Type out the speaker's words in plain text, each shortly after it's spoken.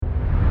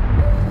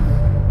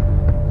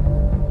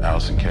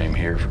Allison came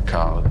here for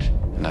college,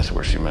 and that's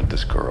where she met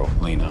this girl,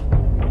 Lena.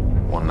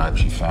 One night,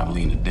 she found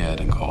Lena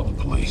dead and called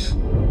the police.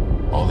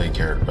 All they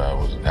cared about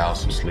was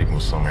Allison sleeping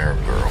with some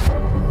Arab girl.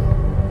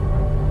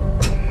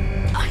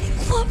 I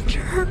loved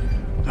her.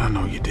 I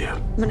know you did.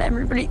 But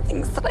everybody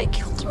thinks that I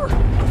killed her.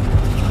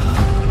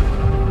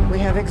 We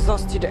have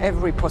exhausted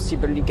every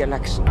possible legal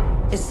action.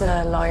 Is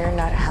the lawyer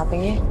not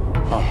helping you?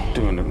 I'm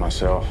doing it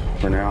myself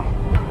for now.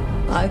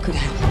 I could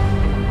help.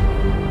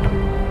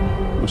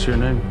 What's your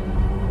name?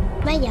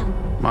 Maya.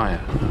 Maya.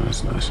 Oh,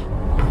 that's nice.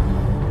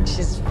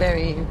 She's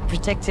very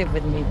protective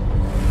with me.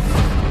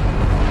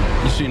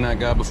 You seen that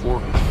guy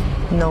before?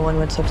 No one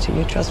would talk to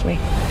you, trust me.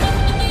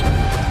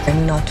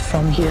 I'm not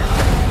from here.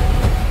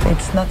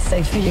 It's not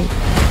safe for you.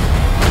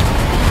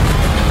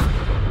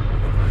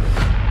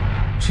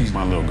 She's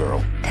my little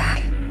girl.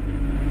 Dad,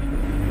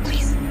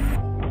 please.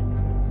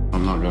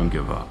 I'm not gonna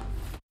give up.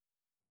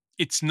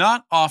 It's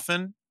not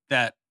often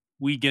that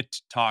we get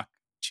to talk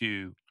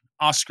to an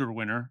Oscar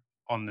winner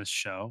on this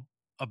show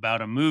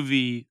about a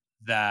movie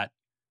that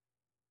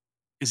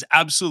is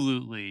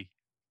absolutely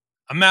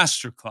a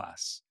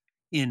masterclass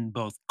in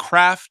both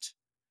craft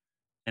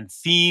and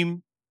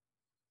theme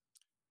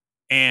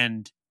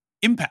and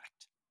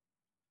impact.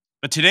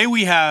 But today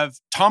we have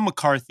Tom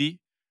McCarthy,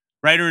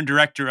 writer and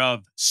director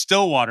of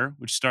Stillwater,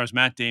 which stars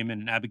Matt Damon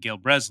and Abigail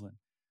Breslin,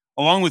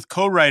 along with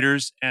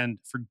co-writers, and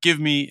forgive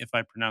me if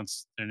I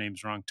pronounce their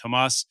names wrong,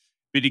 Thomas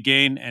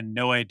Bidegain and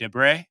Noé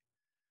Debré.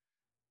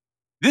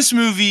 This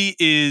movie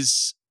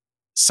is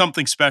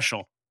something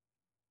special.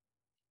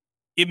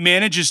 It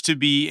manages to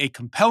be a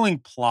compelling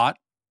plot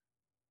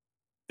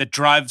that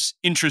drives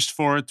interest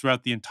forward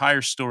throughout the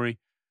entire story.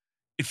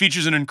 It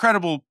features an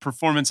incredible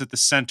performance at the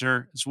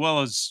center, as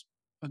well as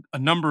a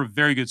number of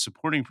very good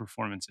supporting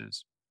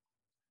performances.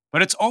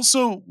 But it's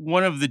also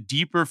one of the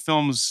deeper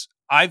films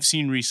I've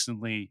seen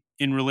recently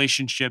in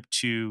relationship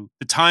to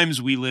the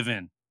times we live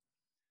in,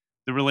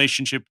 the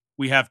relationship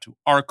we have to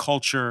our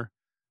culture,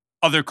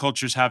 other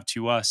cultures have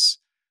to us,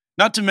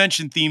 not to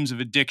mention themes of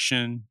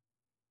addiction,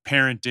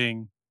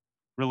 parenting,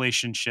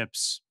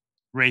 relationships,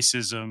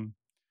 racism,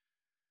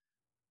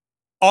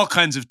 all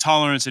kinds of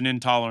tolerance and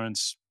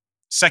intolerance,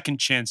 second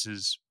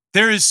chances.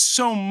 There is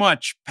so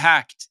much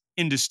packed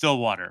into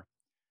Stillwater,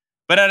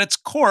 but at its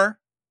core,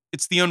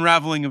 it's the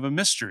unraveling of a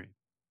mystery.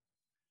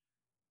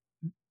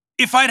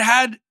 If I'd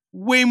had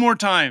way more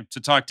time to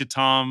talk to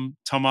Tom,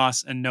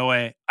 Thomas, and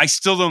Noé, I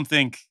still don't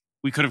think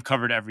we could have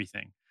covered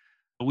everything.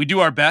 But we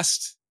do our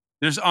best.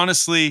 There's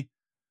honestly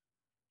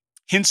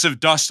hints of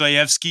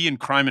Dostoevsky and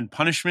Crime and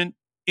Punishment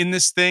in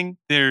this thing.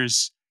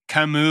 There's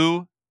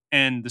Camus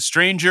and The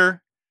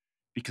Stranger,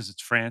 because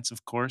it's France,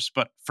 of course,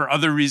 but for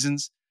other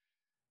reasons.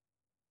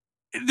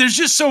 There's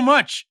just so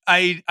much.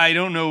 I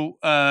don't know.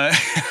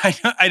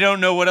 I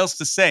don't know what else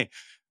to say.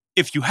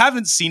 If you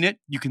haven't seen it,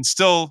 you can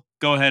still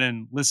go ahead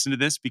and listen to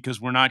this because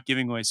we're not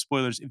giving away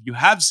spoilers. If you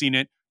have seen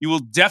it, you will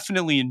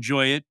definitely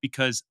enjoy it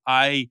because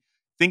I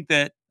think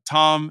that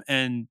Tom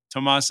and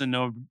Thomas and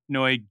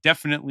Noé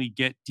definitely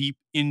get deep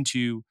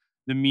into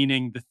the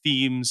meaning, the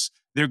themes,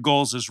 their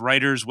goals as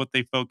writers, what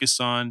they focus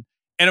on.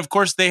 And of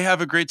course, they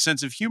have a great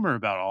sense of humor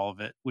about all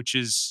of it, which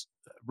is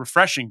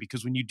refreshing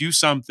because when you do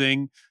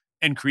something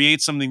and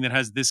create something that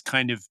has this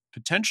kind of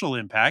potential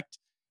impact,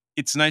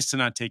 it's nice to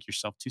not take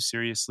yourself too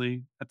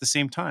seriously at the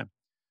same time.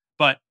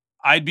 But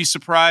I'd be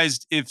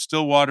surprised if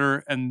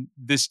Stillwater and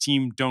this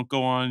team don't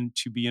go on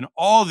to be in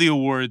all the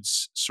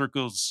awards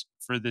circles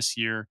for this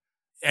year.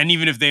 And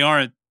even if they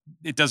aren't,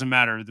 it doesn't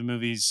matter. The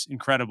movie's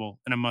incredible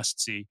and a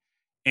must-see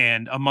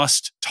and a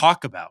must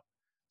talk about.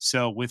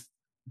 So with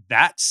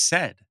that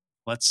said,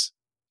 let's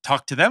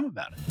talk to them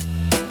about it.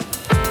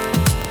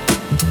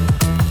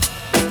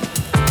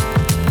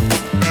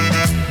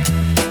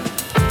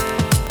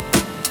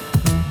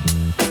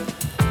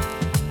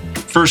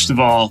 First of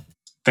all,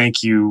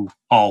 thank you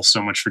all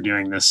so much for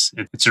doing this.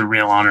 It's a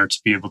real honor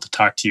to be able to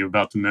talk to you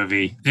about the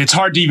movie. It's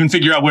hard to even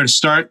figure out where to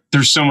start.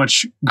 There's so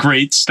much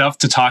great stuff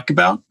to talk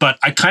about, but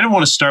I kind of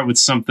want to start with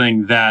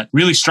something that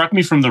really struck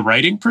me from the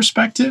writing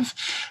perspective.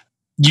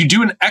 You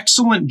do an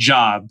excellent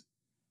job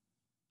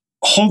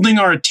holding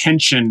our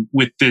attention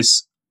with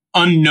this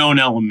unknown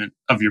element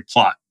of your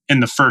plot in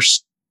the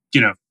first,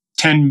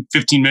 10,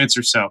 15 minutes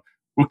or so.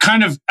 We're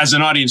kind of, as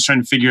an audience,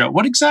 trying to figure out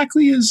what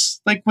exactly is,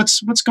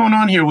 what's going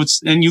on here?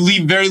 And you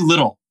leave very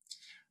little.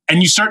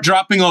 And you start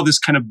dropping all this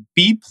kind of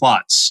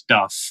B-plot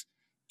stuff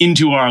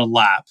into our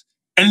lap.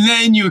 And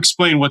then you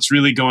explain what's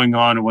really going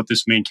on and what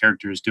this main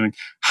character is doing.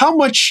 How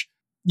much,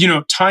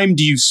 time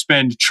do you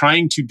spend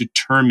trying to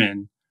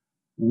determine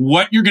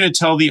what you're going to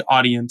tell the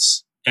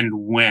audience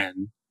and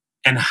when,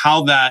 and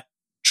how that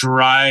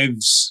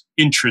drives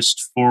interest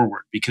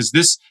forward? Because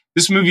this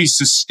movie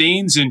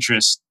sustains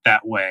interest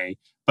that way.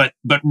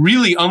 But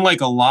really, unlike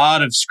a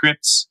lot of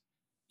scripts,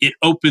 it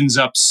opens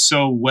up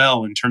so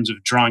well in terms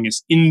of drawing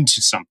us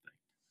into something.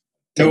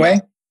 No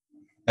way.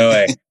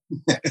 No,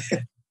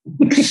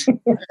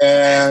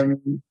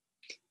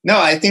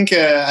 I think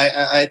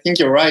I think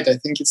you're right. I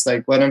think it's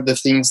like one of the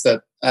things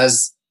that,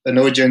 as an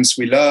audience,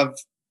 we love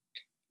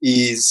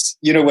is,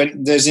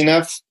 when there's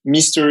enough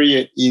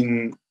mystery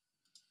in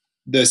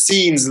the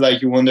scenes,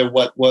 like you wonder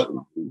what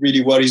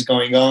is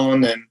going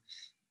on, and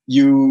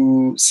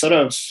you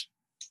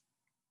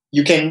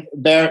you can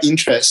bear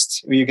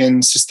interest, or you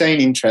can sustain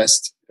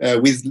interest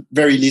with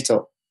very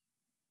little.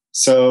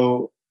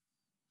 So,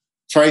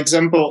 for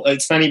example,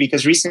 it's funny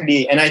because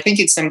recently, and I think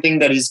it's something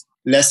that is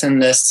less and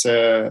less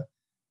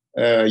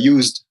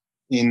used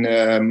in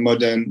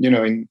modern,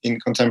 in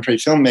contemporary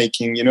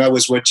filmmaking. I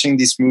was watching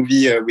this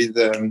movie with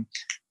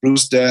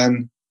Bruce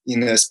Dern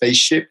in a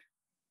spaceship.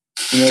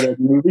 You know that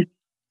movie?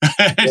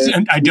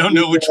 I don't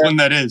know which one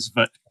that is,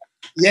 but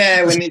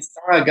yeah, oh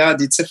my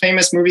God, it's a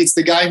famous movie. It's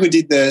the guy who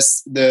did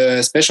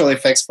the special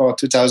effects for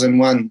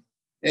 2001.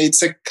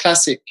 It's a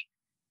classic.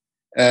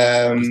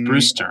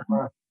 Brewster.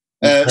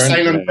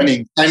 Silent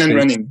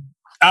Running.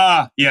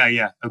 Ah,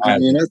 yeah. Okay.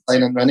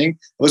 Silent Running.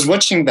 I was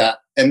watching that,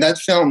 and that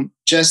film,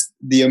 just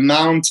the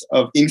amount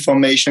of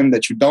information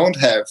that you don't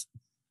have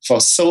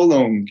for so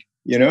long,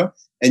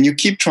 and you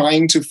keep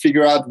trying to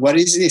figure out, what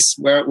is this?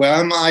 Where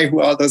am I? Who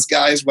are those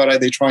guys? What are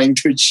they trying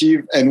to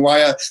achieve? And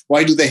why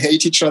do they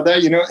hate each other?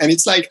 And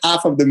it's like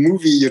half of the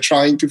movie you're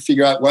trying to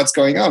figure out what's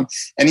going on,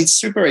 and it's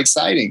super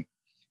exciting.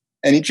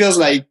 And it feels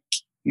like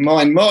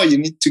more and more you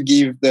need to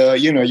give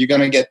you're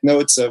gonna get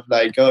notes of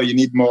like, oh, you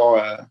need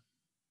more,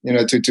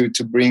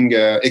 to bring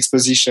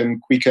exposition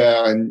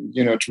quicker, and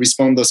to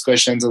respond those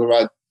questions.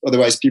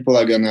 Otherwise, people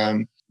are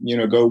gonna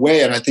go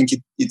away. And I think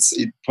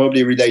it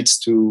probably relates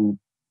to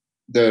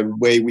the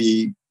way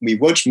we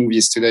watch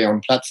movies today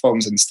on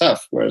platforms and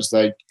stuff. Whereas,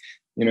 like,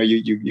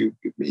 you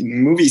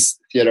in movies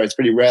theater, it's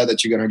pretty rare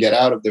that you're gonna get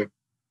out of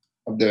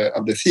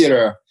the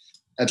theater,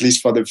 at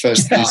least for the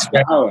first half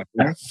hour.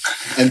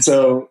 And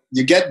so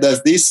you get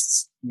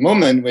this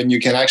moment when you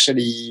can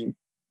actually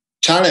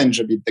challenge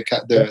a bit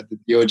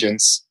the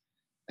audience,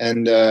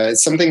 and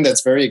it's something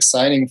that's very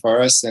exciting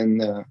for us.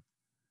 And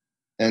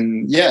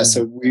yeah,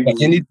 so you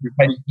need to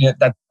get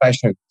that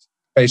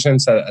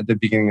patience at the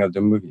beginning of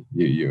the movie.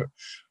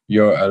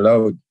 You're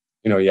allowed.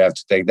 You have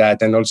to take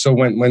that. And also,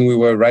 when we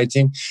were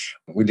writing,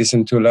 we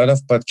listened to a lot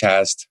of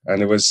podcasts,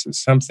 and it was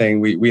something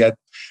we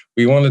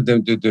wanted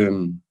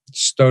the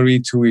story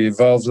to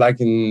evolve,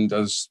 like in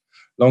those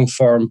long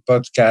form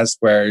podcasts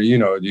where you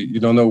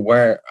don't know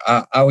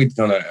how it's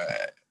gonna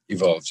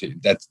evolve.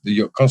 That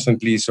you're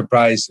constantly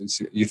surprised.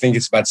 You think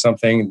it's about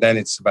something, then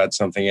it's about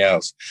something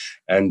else.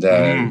 And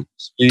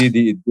really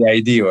the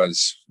idea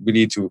was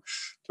really to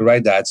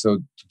write that, so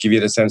to give you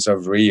the sense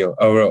of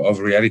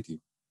reality.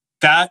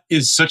 That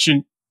is such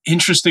an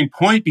interesting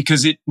point,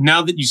 because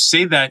now that you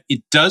say that,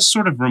 it does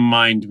sort of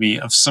remind me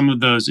of some of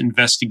those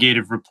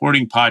investigative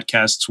reporting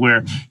podcasts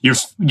where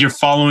you're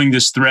following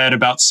this thread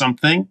about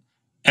something,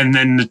 and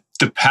then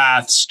the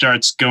path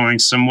starts going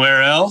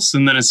somewhere else,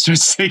 and then it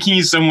starts taking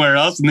you somewhere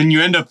else, and then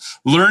you end up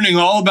learning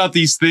all about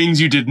these things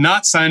you did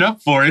not sign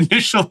up for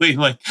initially.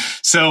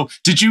 So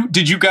did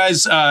you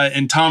guys,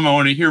 and Tom, I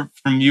want to hear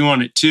from you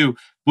on it too.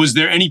 Was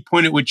there any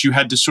point at which you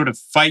had to sort of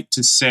fight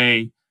to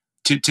say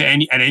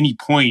at any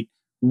point,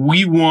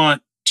 we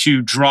want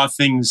to draw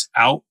things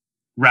out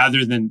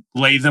rather than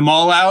lay them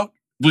all out?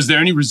 Was there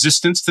any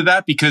resistance to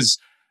that? Because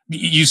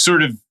you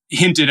sort of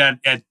hinted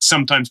at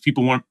sometimes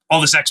people want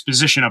all this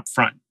exposition up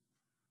front.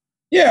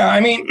 Yeah, I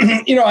mean,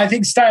 I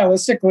think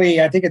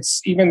stylistically, I think it's,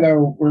 even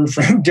though we're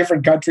from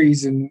different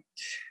countries and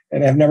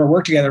have never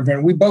worked together,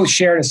 but we both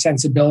shared a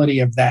sensibility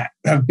of that,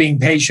 of being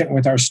patient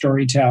with our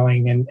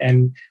storytelling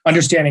and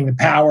understanding the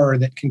power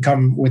that can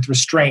come with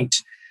restraint.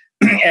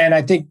 And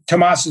I think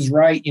Tomas is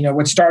right.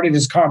 What started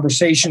as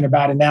conversation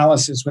about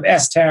analysis with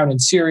S-Town and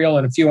Serial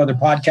and a few other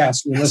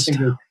podcasts we were listening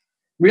to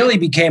really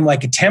became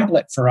like a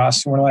template for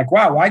us. And we're like,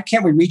 wow, why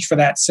can't we reach for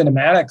that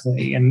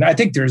cinematically? And I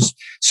think there's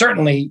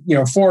certainly,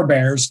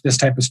 forebears this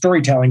type of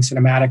storytelling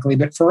cinematically.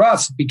 But for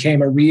us, it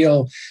became a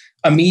real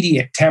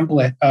immediate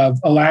template of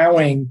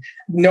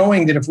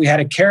knowing that if we had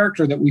a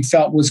character that we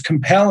felt was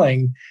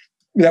compelling,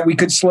 that we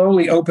could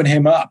slowly open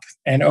him up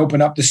and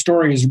open up the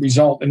story as a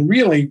result, and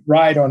really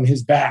ride on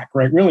his back,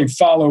 right? Really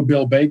follow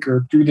Bill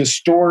Baker through the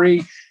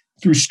story,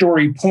 through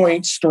story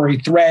points, story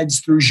threads,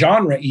 through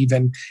genre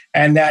even.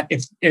 And that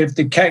if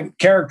the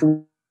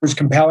character was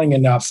compelling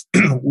enough,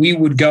 we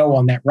would go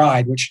on that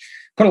ride, which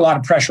put a lot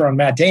of pressure on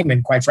Matt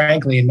Damon, quite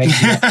frankly, in making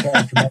that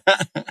character.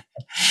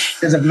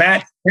 Because if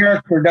Matt's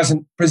character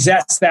doesn't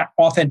possess that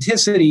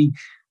authenticity,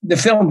 the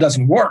film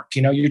doesn't work.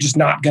 You're just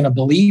not going to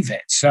believe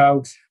it.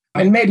 So,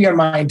 and maybe on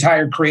my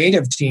entire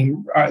creative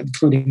team,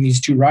 including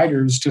these two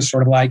writers, to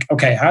sort of like,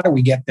 okay, how do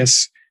we get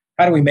this?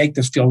 How do we make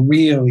this feel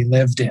really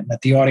lived in,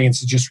 that the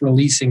audience is just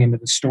releasing into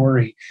the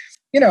story?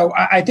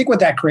 I think what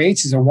that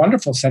creates is a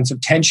wonderful sense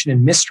of tension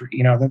and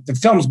mystery. The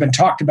film's been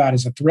talked about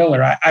as a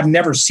thriller. I've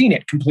never seen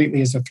it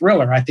completely as a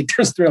thriller. I think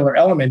there's thriller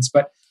elements,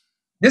 but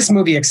this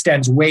movie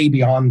extends way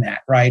beyond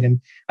that, right?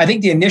 And I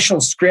think the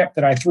initial script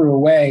that I threw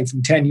away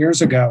from 10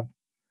 years ago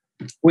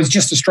was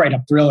just a straight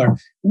up thriller.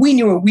 We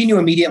knew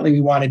immediately we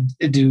wanted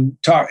to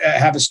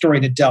have a story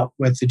that dealt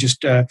with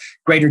just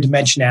greater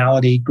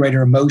dimensionality,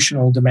 greater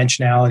emotional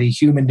dimensionality,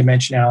 human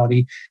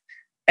dimensionality.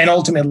 and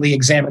ultimately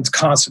examines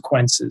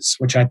consequences,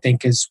 which I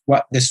think is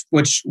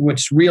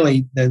which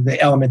really the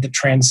element that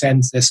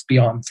transcends this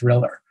beyond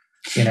thriller.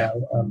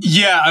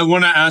 Yeah, I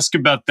want to ask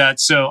about that.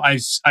 So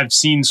I've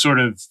seen sort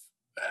of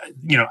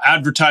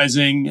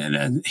advertising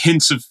and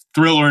hints of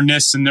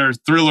thrillerness, and there are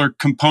thriller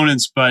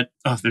components, but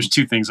there's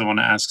two things I want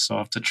to ask, so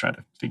I'll have to try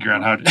to figure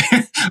out how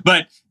to.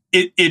 But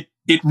it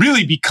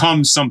really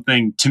becomes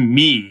something to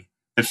me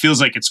that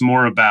feels like it's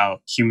more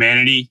about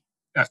humanity,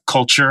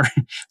 culture,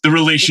 the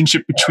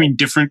relationship between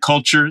different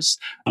cultures,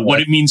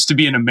 what it means to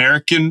be an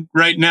American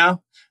right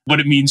now, what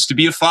it means to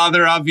be a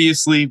father,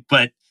 obviously,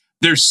 but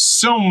there's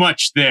so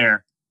much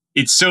there.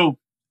 It's so,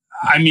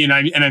 I mean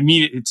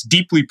it, it's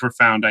deeply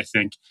profound, I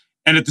think.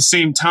 And at the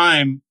same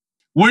time,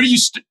 where do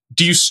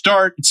you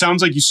start? It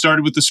sounds like you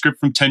started with the script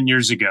from 10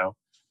 years ago,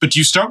 but do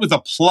you start with a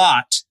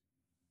plot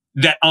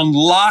that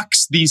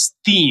unlocks these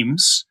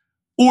themes,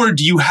 or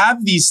do you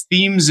have these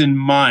themes in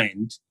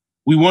mind?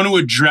 We want to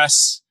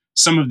address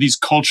some of these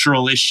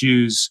cultural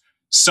issues,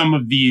 some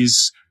of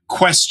these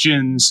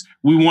questions.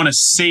 We want to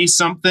say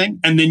something,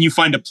 and then you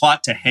find a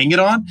plot to hang it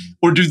on?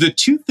 Or do the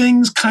two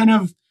things kind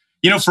of,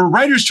 for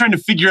writers trying to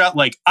figure out,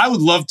 like, I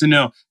would love to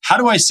know, how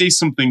do I say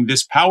something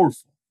this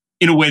powerful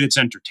in a way that's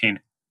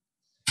entertaining?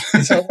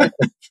 It's always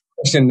a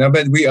question, no,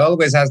 but we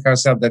always ask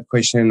ourselves that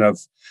question of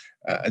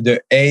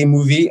the A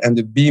movie and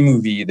the B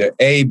movie. The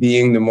A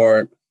being the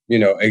more,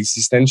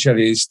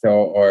 existentialist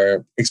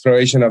or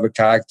exploration of a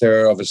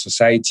character, of a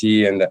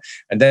society, and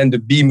then the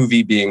B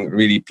movie being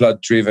really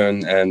plot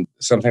driven and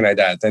something like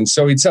that. And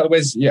so it's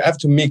always, you have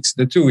to mix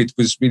the two. It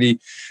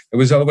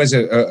was always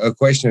a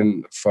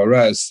question for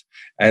us.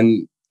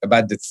 And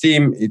about the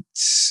theme,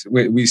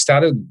 we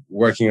started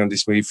working on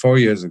this movie 4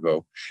 years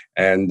ago,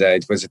 and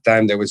it was a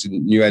time there was a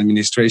new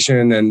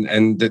administration,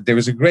 and there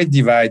was a great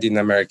divide in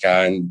America,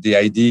 and the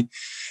idea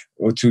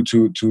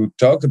to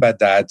talk about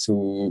that,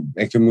 to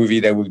make a movie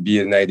that would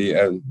be an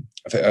idea,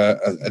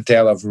 a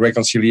tale of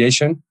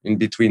reconciliation in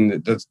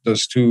between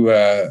those two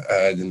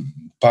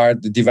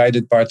the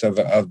divided part of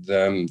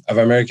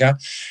America.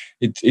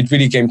 It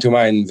really came to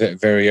mind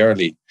very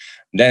early.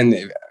 Then,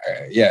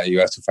 you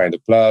have to find a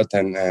plot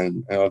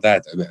and all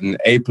that, an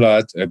A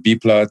plot, a B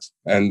plot,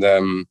 and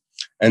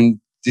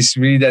this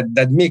really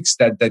that mix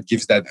that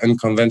gives that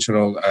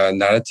unconventional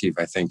narrative,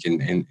 I think,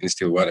 in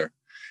Stillwater.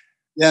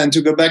 Yeah, and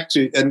to go back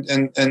to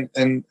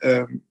and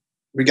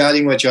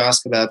regarding what you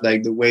asked about,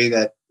 like the way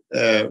that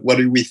what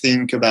do we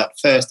think about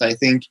first? I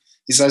think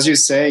it's, as you're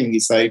saying,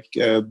 it's like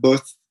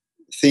both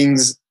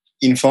things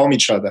inform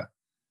each other.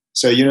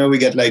 So, we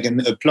get like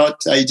a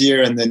plot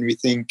idea, and then we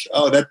think,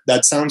 oh,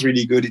 that sounds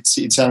really good.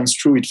 It sounds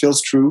true. It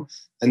feels true.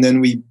 And then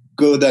we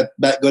go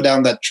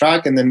down that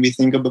track, and then we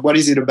think, but what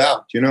is it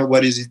about?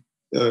 What is it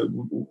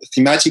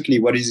thematically?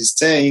 What is it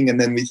saying?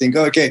 And then we think,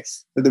 oh, okay,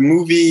 the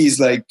movie is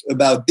like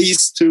about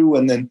these two,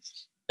 and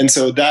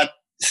so that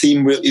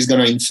theme is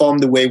going to inform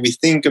the way we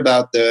think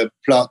about the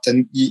plot.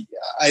 And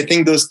I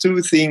think those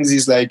two things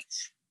is like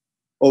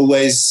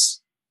always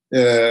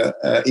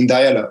in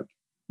dialogue.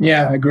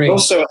 Yeah, I agree.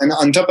 Also, and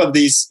on top of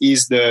this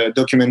is the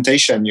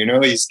documentation,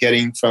 is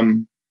getting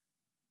from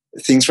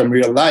things from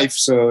real life.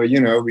 So,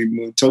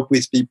 we talk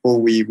with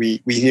people, we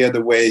hear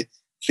the way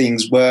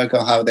things work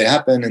or how they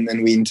happen, and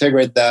then we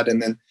integrate that.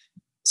 And then,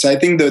 so I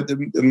think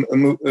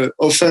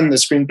often the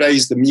screenplay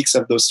is the mix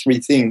of those three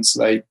things,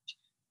 like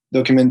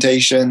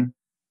documentation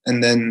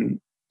and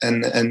then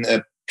and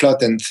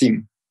plot and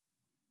theme.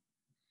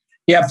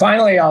 Yeah,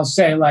 finally, I'll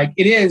say, like,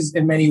 it is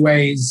in many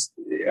ways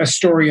a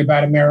story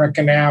about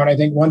America now. And I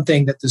think one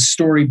thing that the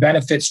story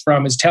benefits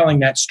from is telling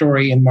that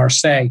story in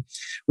Marseille,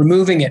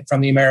 removing it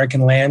from the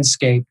American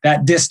landscape.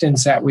 That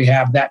distance that we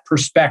have, that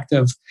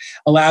perspective,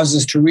 allows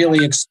us to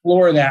really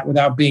explore that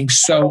without being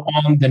so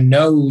on the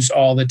nose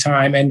all the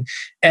time. And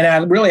I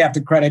really have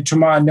to credit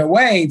Thomas and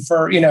Noé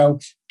for,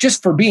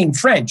 just for being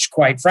French,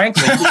 quite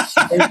frankly.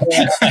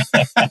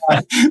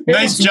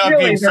 Nice job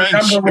really being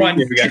French.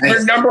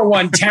 Their number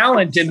one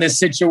talent in this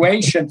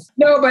situation.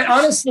 No, but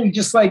honestly,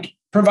 just like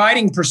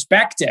providing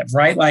perspective,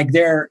 right? Like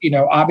they're,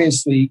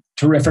 obviously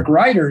terrific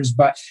writers,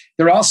 but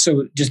they're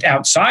also just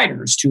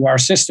outsiders to our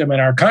system and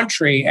our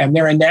country. And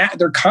they're in their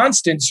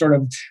constant sort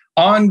of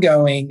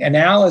ongoing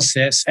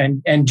analysis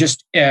and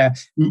just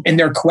in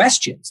their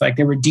questions. Like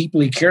they were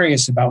deeply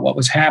curious about what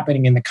was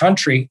happening in the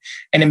country,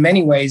 and in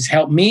many ways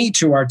helped me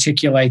to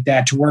articulate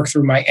that, to work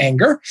through my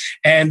anger,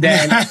 and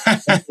then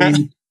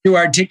to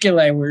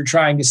articulate what we were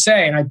trying to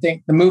say. And I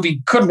think the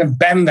movie couldn't have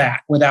been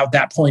that without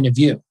that point of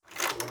view.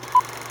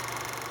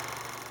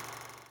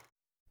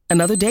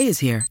 Another day is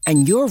here,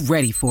 and you're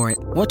ready for it.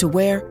 What to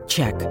wear?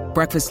 Check.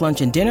 Breakfast, lunch,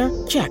 and dinner?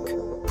 Check.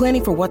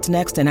 Planning for what's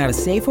next and how to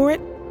save for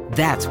it?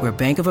 That's where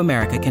Bank of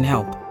America can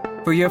help.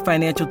 For your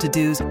financial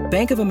to-dos,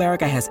 Bank of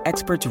America has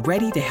experts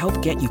ready to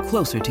help get you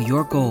closer to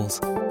your goals.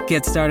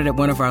 Get started at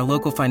one of our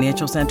local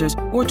financial centers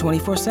or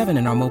 24/7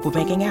 in our mobile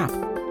banking app.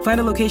 Find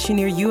a location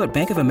near you at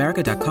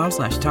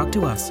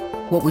bankofamerica.com/talktous.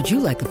 What would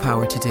you like the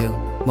power to do?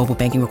 Mobile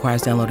banking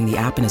requires downloading the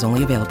app and is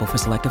only available for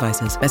select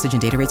devices. Message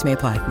and data rates may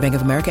apply. Bank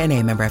of America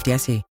NA, member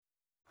FDIC.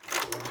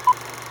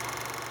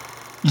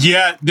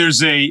 Yeah,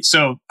 there's a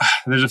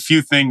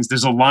few things.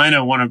 There's a line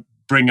I want to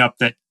bring up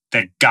that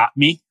got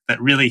me,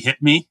 that really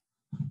hit me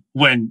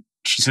when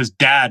she says,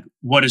 "Dad,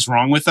 what is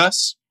wrong with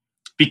us?"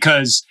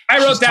 Because I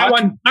wrote that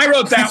one.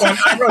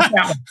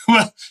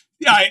 Well,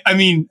 I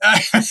mean,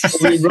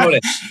 We wrote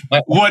it.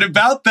 what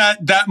about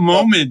that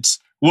moment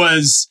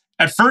was,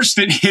 at first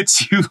it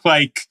hits you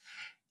like,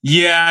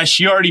 yeah,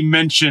 she already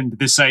mentioned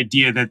this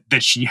idea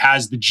that she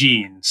has the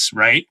genes,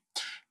 right?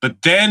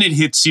 But then it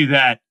hits you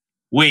that,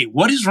 wait,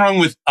 what is wrong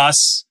with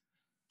us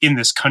in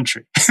this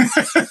country?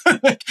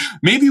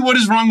 Maybe what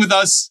is wrong with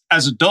us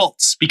as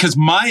adults? Because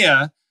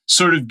Maya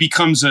sort of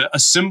becomes a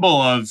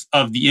symbol of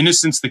the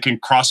innocence that can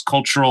cross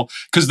cultural,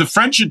 because the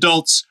French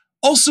adults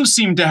also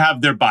seem to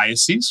have their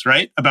biases,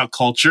 right? About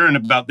culture and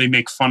about, they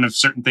make fun of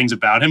certain things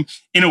about him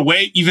in a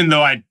way, even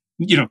though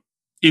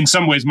in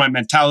some ways my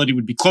mentality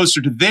would be closer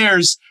to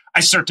theirs. I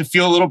start to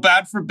feel a little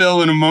bad for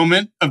Bill in a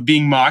moment of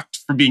being mocked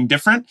for being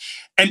different.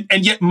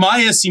 And yet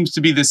Maya seems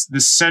to be this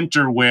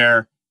center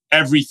where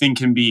everything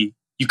can be,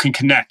 you can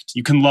connect,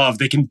 you can love,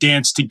 they can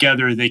dance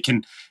together, they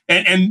can,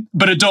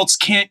 but adults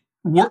can't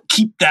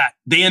keep that.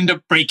 They end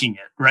up breaking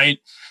it, right?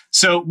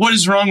 So what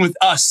is wrong with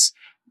us?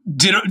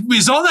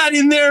 Is all that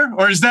in there?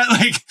 Or is that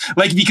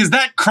like, because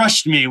that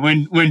crushed me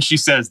when she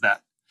says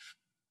that.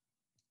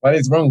 What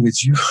is wrong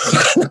with you?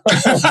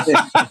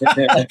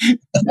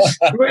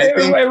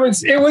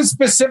 It was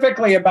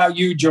specifically about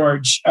you,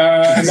 George.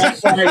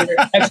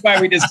 That's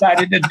why we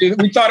decided to do.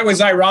 We thought it was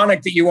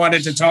ironic that you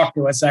wanted to talk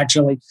to us.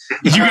 Actually,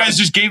 you guys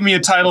just gave me a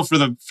title for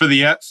the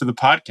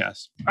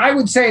podcast. I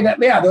would say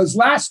that those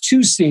last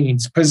two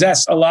scenes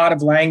possess a lot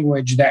of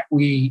language that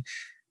we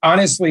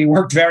honestly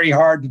worked very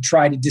hard to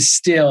try to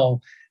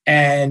distill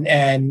and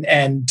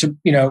to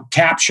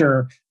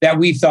capture, that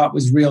we thought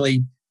was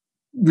really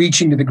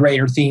reaching to the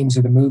greater themes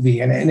of the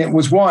movie. And it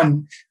was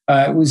one,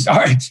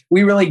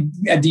 we really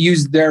had to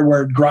use their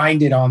word,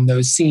 grinded on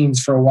those scenes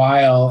for a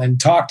while and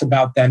talked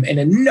about them in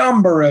a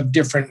number of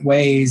different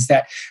ways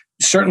that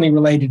certainly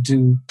related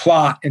to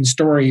plot and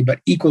story, but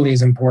equally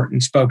as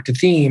important, spoke to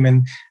theme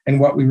and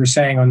what we were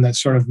saying on the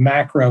sort of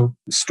macro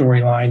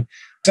storyline.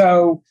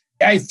 So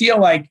I feel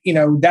like,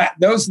 that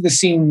those are the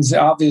scenes,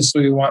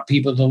 obviously, we want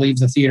people to leave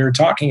the theater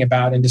talking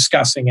about and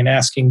discussing and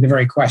asking the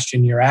very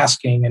question you're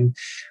asking. And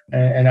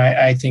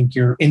I think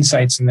your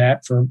insights in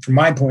that, from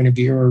my point of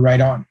view, are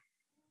right on.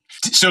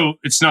 So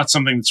it's not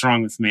something that's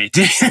wrong with me.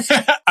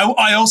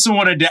 I also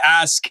wanted to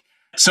ask,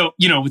 so,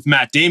 with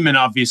Matt Damon,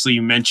 obviously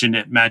you mentioned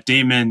it, Matt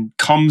Damon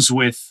comes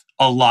with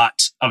a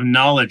lot of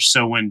knowledge.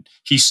 So when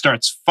he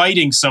starts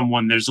fighting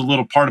someone, there's a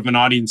little part of an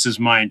audience's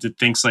mind that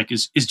thinks like,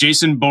 is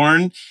Jason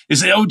Bourne?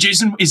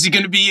 Jason, is he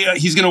going to be,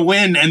 he's going to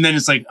win? And then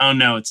it's like, oh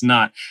no, it's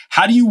not.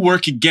 How do you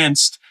work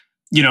against,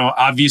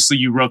 obviously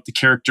you wrote the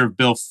character of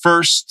Bill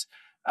first.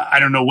 I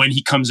don't know when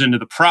he comes into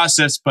the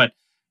process, but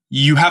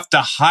you have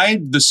to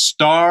hide the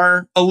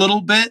star a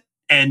little bit.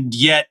 And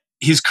yet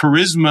his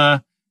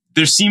charisma,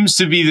 there seems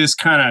to be this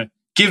kind of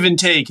give and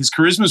take. His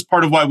charisma is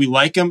part of why we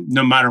like him,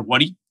 no matter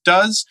what he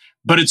does.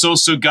 But it's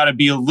also got to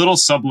be a little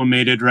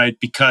sublimated, right?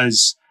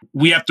 Because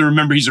we have to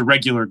remember he's a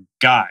regular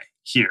guy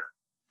here.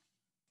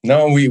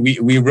 No,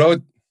 we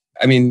wrote,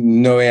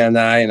 Noe and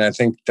I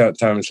think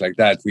Tom is like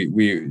that.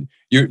 You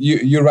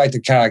write a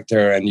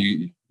character and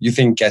you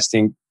think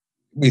casting.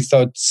 We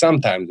thought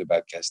sometimes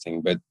about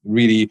casting, but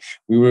really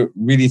we were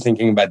really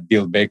thinking about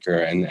Bill Baker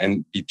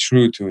and be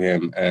true to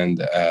him.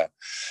 And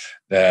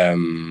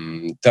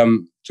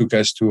Tom took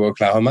us to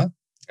Oklahoma,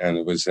 and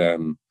it was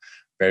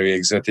very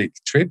exotic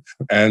trip.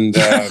 And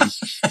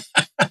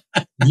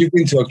you've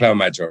been to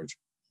Oklahoma, George?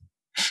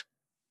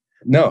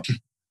 No.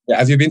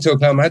 Have you been to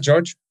Oklahoma,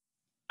 George?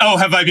 Oh,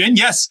 have I been?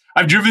 Yes,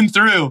 I've driven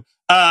through.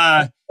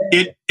 Yeah.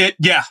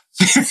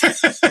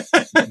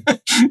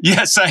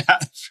 Yes, I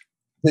have.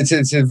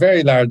 It's a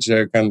very large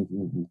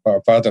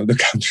part of the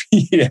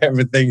country.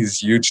 Everything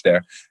is huge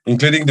there,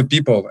 including the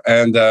people.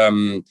 And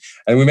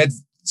we met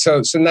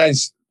so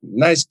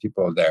nice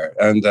people there.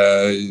 And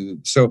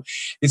so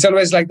it's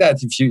always like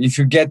that. If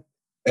you get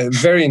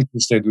very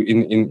interested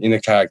in a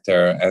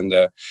character and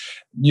and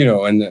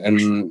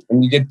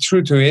you get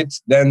true to it,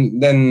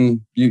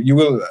 then you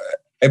will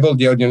able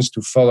the audience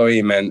to follow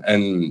him,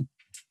 and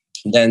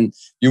then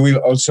you will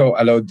also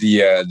allow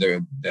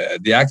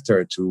the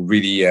actor to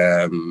really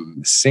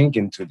sink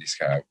into this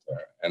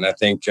character. And I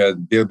think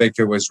Bill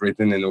Baker was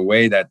written in a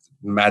way that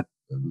Matt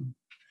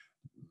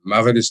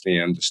marvelously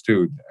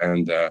understood,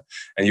 and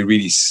he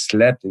really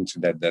slept into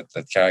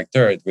that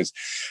character. It was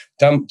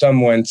Tom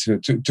went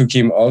took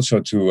him also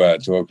to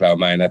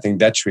Oklahoma, and I think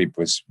that trip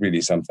was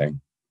really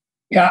something.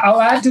 Yeah, I'll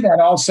add to that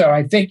also.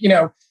 I think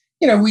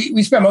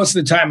we spent most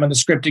of the time on the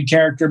scripted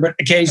character, but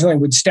occasionally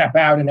would step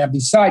out and have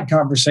these side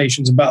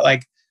conversations about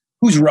like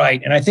who's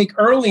right. And I think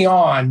early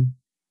on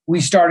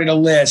we started a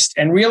list,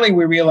 and really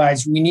we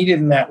realized we needed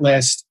in that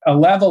list a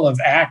level of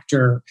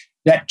actor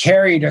that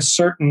carried a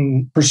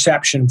certain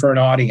perception for an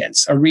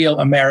audience, a real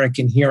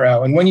American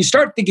hero. And when you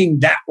start thinking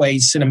that way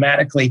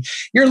cinematically,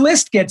 your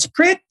list gets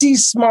pretty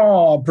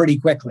small pretty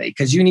quickly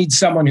because you need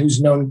someone who's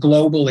known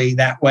globally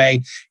that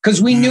way. Because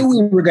we knew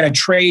we were going to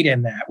trade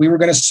in that. We were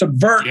going to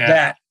subvert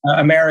that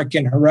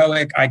American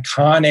heroic,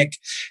 iconic,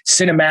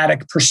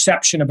 cinematic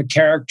perception of a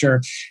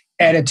character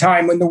at a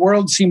time when the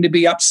world seemed to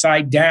be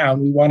upside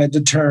down. We wanted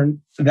to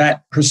turn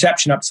that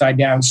perception upside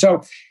down.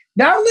 So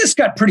that list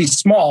got pretty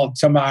small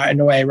in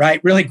a way, right?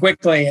 Really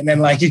quickly. And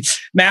then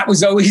Matt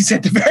was always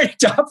at the very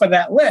top of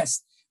that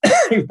list.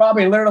 He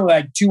probably literally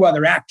like two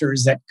other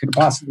actors that could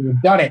possibly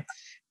have done it.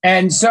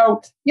 And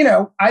so,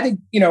 I think,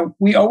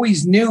 we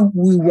always knew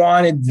we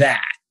wanted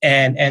that.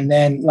 And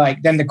then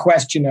the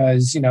question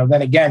is,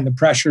 then again, the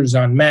pressure's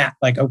on Matt,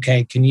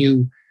 okay, can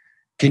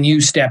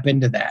you step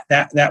into that?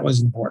 That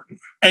was important.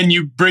 And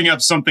you bring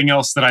up something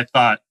else that I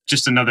thought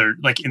just another,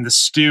 in the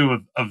stew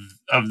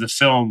of the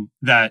film,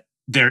 that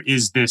there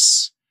is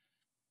this,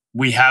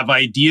 we have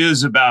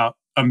ideas about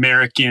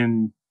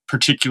American,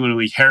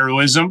 particularly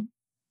heroism.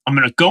 I'm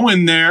going to go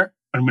in there,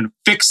 I'm going to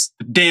fix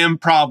the damn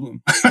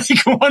problem,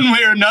 one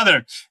way or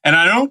another. And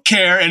I don't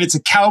care. And it's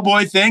a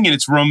cowboy thing, and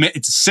it's a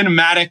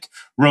cinematic,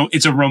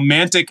 it's a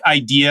romantic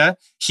idea.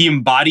 He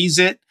embodies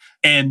it.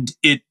 And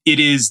it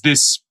is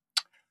this,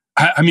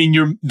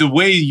 the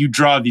way you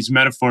draw these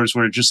metaphors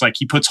where it's just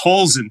he puts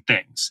holes in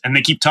things, and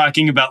they keep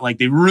talking about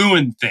they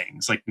ruin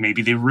things.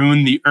 Maybe they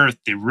ruin the earth,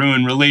 they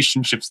ruin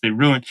relationships,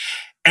 and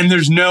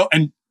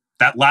and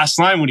that last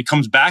line when he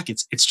comes back,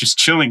 it's just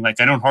chilling. I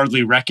don't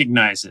hardly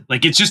recognize it.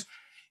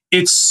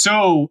 It's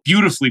so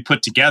beautifully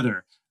put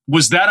together.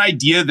 Was that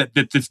idea that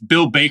the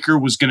Bill Baker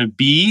was going to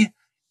be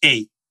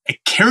a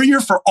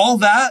carrier for all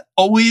that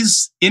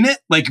always in it?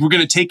 We're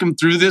going to take him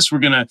through this. We're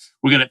going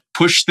to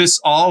push this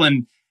all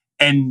and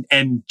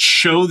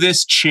show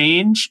this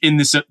change in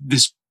this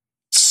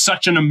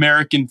such an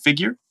American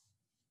figure?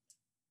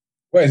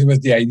 Well, it was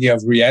the idea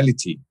of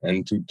reality,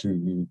 and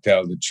to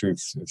tell the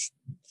truth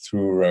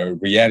through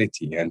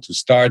reality, and to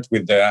start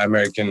with the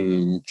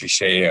American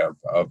cliche of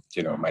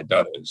my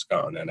daughter is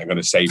gone and I'm going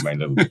to save my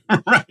little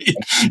right,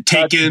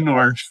 taken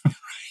or.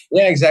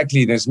 Yeah,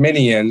 exactly. There's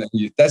many, and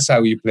that's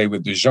how you play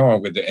with the genre,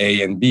 with the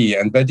A and B.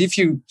 But if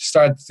you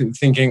start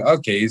thinking,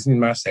 okay, it's in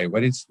Marseille,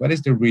 what is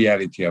the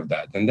reality of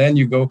that? And then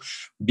you go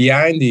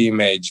behind the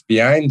image,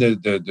 behind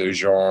the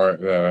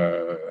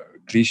genre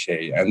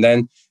cliche, and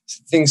then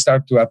things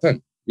start to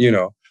happen.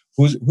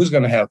 Who's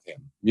going to help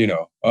him?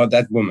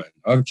 That woman.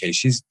 Okay,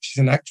 she's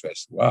an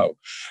actress. Wow.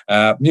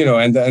 And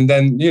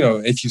then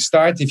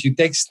if you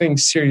take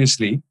things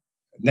seriously,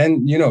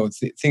 then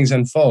things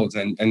unfold,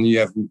 and you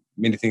have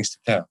many things to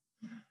tell.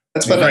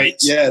 That's what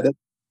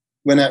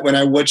when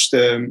I watched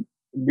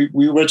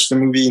we watched the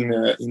movie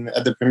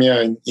at the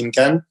premiere in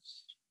Cannes,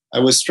 I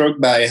was struck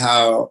by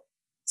how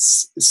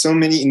so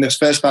many, in the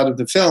first part of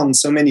the film,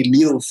 so many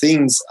little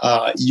things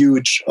are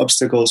huge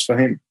obstacles for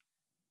him.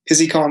 Because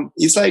he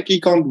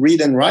can't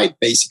read and write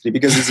basically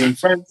because he's in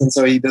France, and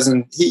so he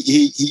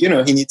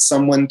needs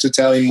someone to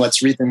tell him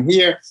what's written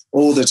here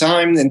all the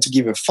time, and to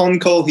give a phone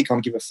call. He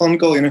can't give a phone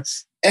call.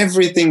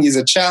 Everything is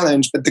a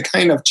challenge, but the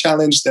kind of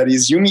challenge that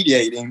is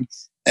humiliating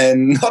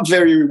and not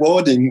very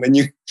rewarding when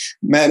you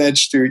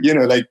manage to,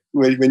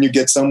 when you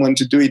get someone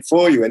to do it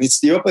for you. And it's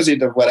the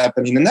opposite of what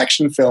happened in an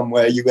action film,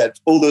 where you get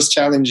all those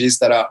challenges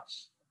that are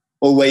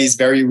always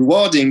very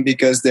rewarding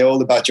because they're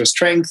all about your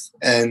strength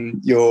and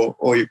your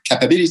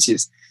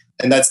capabilities.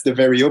 And that's the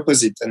very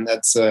opposite. And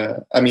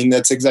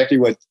that's exactly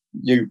what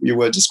you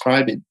were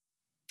describing.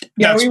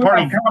 Yeah, we were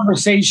having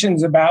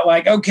conversations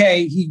about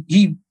okay,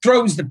 he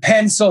throws the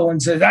pencil and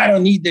says, I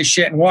don't need this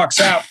shit, and walks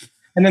out.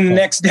 And then the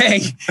next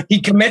day, he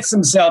commits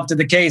himself to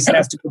the case and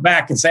has to go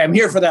back and say, I'm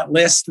here for that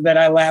list that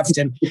I left.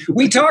 And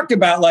we talked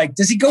about,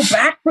 does he go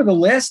back for the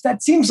list?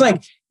 That seems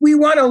like we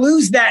want to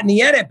lose that in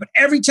the edit. But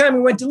every time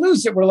we went to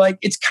lose it, we're like,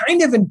 it's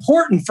kind of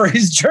important for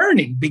his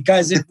journey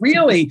because it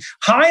really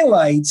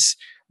highlights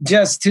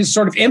just his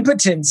sort of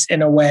impotence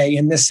in a way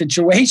in this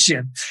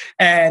situation.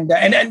 And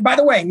by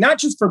the way, not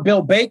just for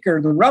Bill Baker,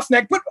 the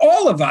roughneck, but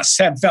all of us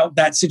have felt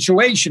that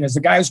situation. As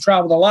a guy who's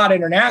traveled a lot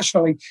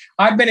internationally,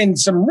 I've been in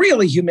some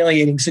really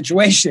humiliating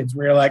situations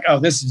where you're like, oh,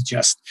 this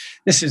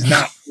is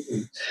not,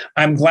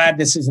 I'm glad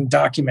this isn't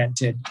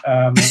documented.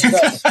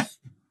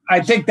 I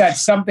think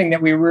that's something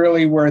that we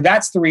really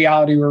that's the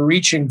reality we're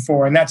reaching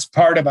for. And that's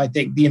part of, I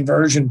think, the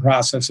inversion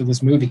process of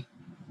this movie.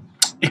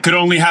 It could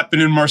only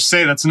happen in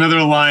Marseille. That's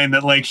another line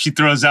that she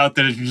throws out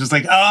that it's just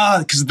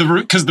because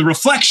the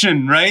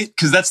reflection, right?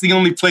 Because that's the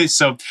only place.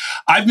 So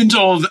I've been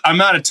told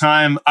I'm out of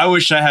time. I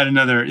wish I had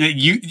another.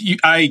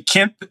 I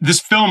can't.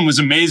 This film was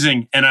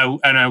amazing, and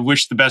I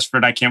wish the best for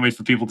it. I can't wait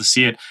for people to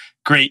see it.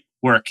 Great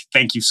work.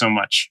 Thank you so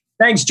much.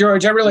 Thanks,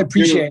 George. I really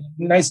appreciate it.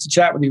 Nice to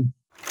chat with you.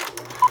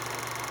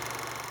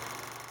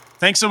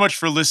 Thanks so much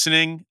for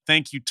listening.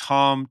 Thank you,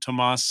 Tom,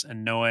 Tomas,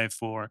 and Noe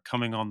for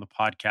coming on the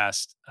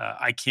podcast.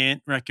 I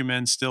can't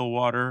recommend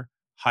Stillwater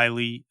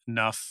highly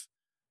enough,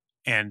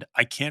 and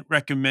I can't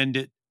recommend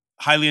it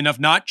highly enough,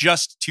 not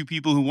just to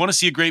people who want to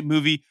see a great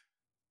movie,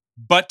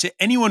 but to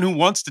anyone who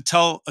wants to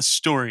tell a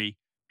story,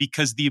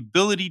 because the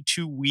ability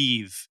to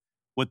weave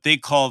what they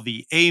call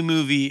the A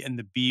movie and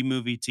the B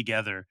movie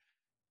together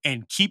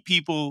and keep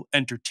people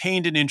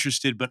entertained and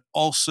interested, but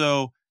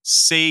also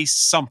say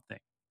something,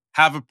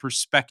 have a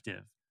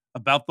perspective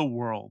about the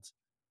world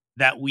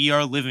that we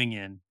are living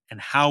in and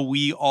how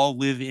we all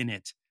live in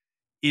it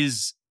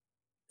is,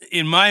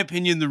 in my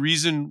opinion, the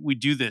reason we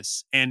do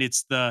this. And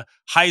it's the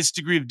highest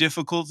degree of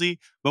difficulty,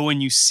 but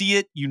when you see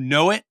it, you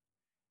know it,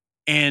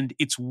 and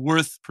it's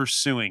worth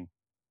pursuing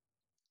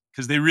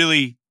because they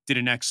really did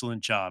an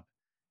excellent job.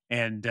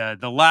 And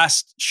the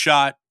last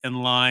shot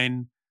and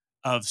line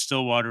of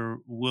Stillwater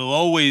will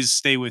always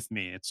stay with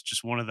me. It's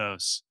just one of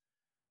those,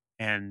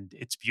 and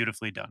it's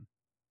beautifully done.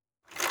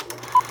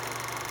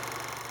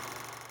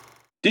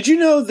 Did you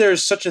know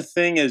there's such a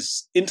thing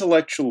as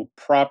intellectual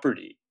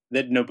property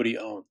that nobody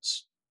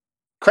owns?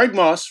 Craig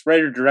Moss,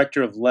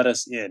 writer-director of Let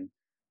Us In,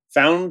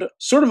 found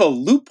sort of a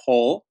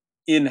loophole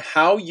in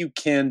how you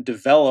can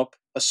develop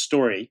a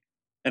story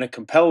and a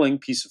compelling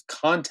piece of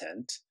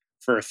content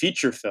for a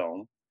feature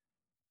film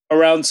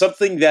around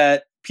something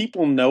that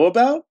people know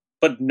about,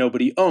 but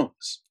nobody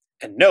owns.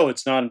 And no,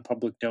 it's not in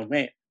public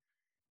domain.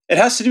 It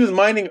has to do with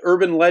mining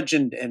urban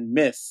legend and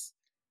myth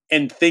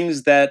and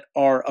things that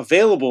are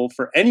available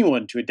for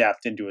anyone to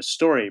adapt into a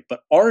story,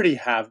 but already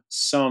have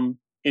some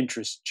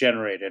interest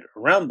generated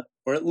around them,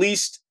 or at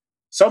least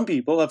some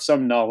people have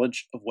some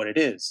knowledge of what it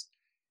is.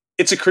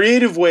 It's a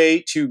creative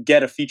way to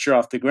get a feature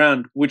off the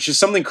ground, which is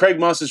something Craig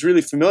Moss is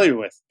really familiar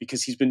with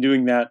because he's been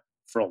doing that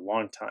for a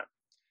long time.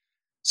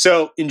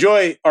 So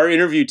enjoy our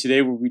interview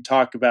today where we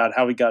talk about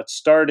how he got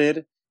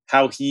started,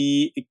 how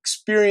he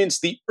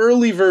experienced the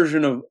early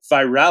version of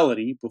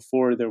virality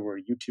before there were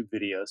YouTube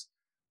videos,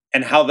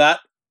 and how that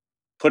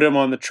put him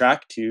on the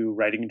track to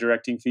writing and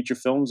directing feature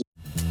films.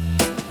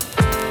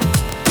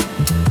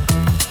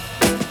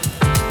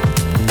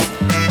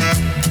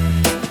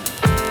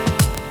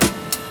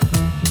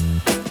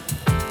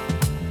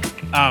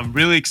 I'm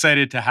really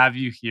excited to have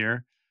you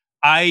here.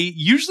 I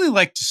usually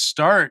like to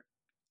start,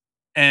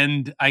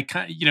 and I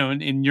kind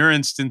of, in your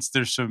instance,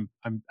 there's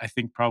I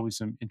think probably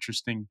some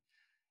interesting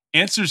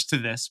answers to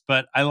this,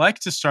 but I like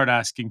to start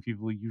asking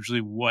people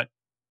usually what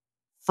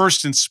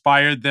first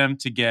inspired them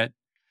to get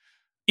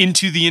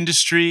into the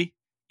industry,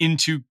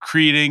 into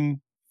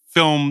creating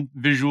film,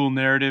 visual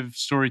narrative,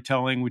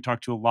 storytelling. We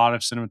talk to a lot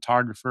of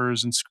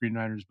cinematographers and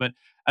screenwriters, but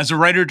as a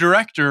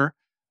writer-director,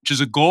 which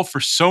is a goal for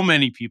so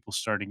many people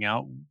starting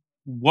out,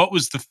 what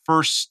was the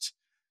first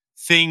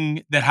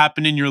thing that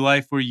happened in your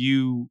life where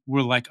you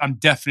were like, I'm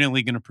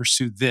definitely going to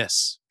pursue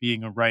this,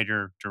 being a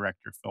writer,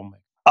 director, filmmaker?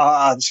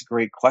 That's a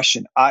great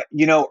question.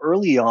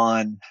 Early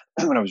on,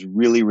 when I was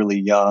really, really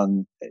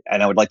young,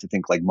 and I would like to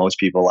think like most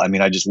people,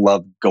 I just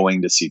loved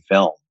going to see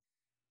film.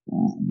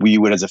 We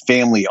would, as a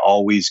family,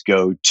 always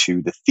go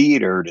to the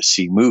theater to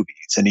see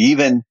movies. And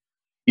even,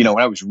 when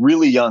I was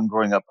really young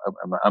growing up,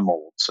 I'm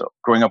old. So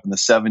growing up in the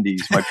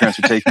 70s, my parents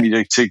would take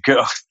me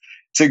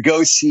to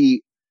go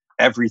see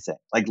everything.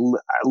 Like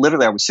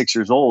literally I was 6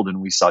 years old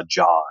and we saw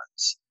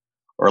Jaws.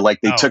 Or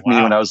like they took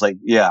me when I was I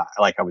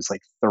was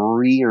like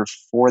 3 or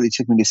 4. They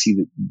took me to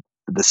see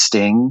the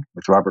Sting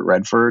with Robert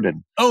Redford.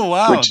 And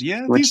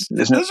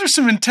those are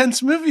some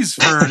intense movies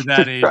for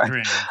that age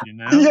range,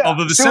 Yeah,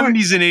 although the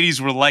 70s and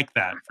 80s were like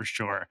that for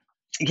sure.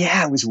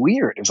 Yeah, it was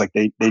weird. It was like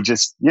they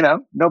just,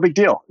 no big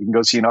deal. You can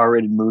go see an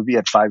R-rated movie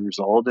at 5 years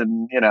old,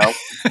 and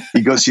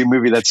you go see a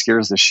movie that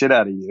scares the shit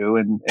out of you,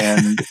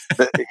 and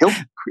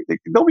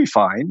they'll be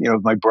fine.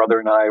 My brother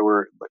and I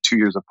were 2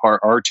 years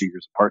apart,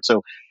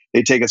 so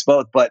they take us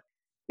both. But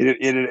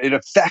it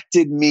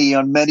affected me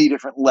on many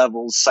different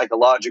levels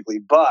psychologically,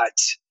 but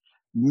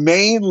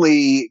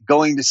mainly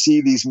going to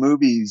see these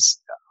movies.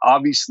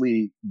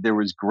 Obviously, there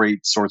was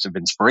great source of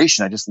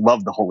inspiration. I just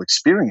loved the whole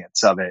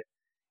experience of it.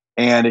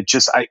 And it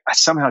just, I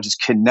somehow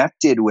just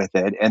connected with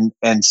it.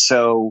 And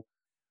so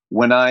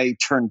when I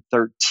turned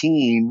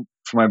 13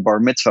 for my bar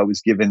mitzvah, I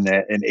was given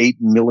an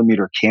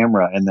 8mm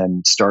camera and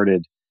then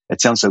started,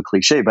 it sounds so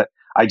cliche, but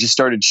I just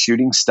started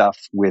shooting stuff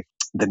with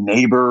the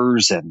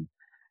neighbors and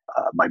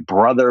my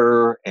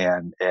brother,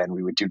 and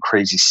we would do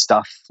crazy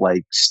stuff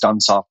like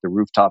stunts off the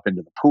rooftop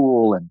into the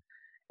pool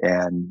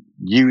and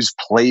use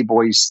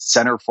Playboy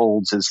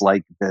centerfolds as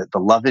like the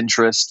love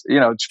interest.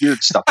 It's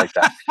weird stuff like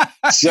that.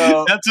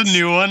 So that's a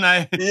new one.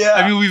 I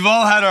mean, we've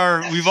all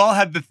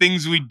had the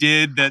things we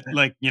did that,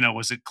 like,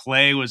 was it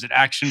clay? Was it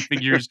action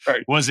figures?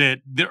 Right. Was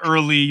it the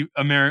early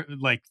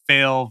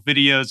fail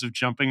videos of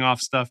jumping off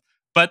stuff?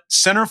 But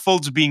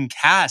centerfolds being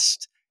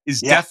cast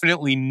is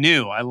definitely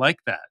new. I like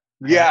that.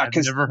 Yeah,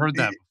 I've never heard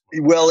that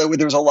before. Well,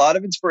 there was a lot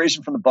of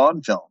inspiration from the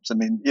Bond films.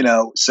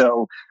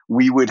 So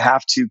we would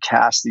have to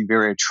cast the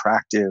very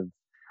attractive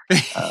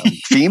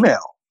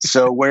female.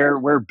 So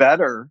we're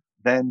better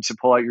than to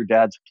pull out your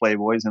dad's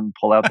Playboys and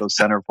pull out those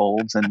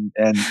centerfolds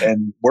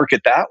and work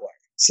it that way.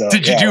 So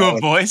did you do a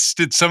voice?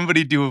 Did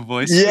somebody do a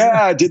voice?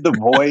 Yeah, I did the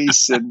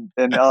voice, and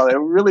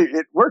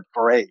it worked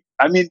great.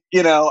 I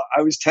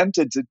was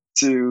tempted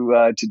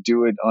to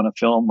do it on a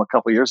film a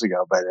couple years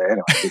ago, but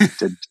anyway,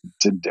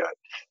 didn't do it.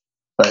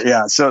 But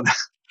yeah, so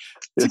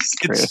it's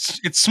great.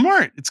 It's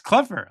smart. It's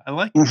clever. I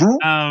like it.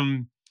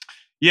 Mm-hmm.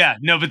 Yeah,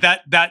 no, but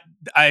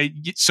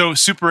so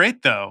Super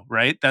 8 though,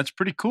 right? That's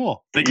pretty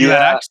cool that you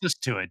had access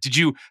to it.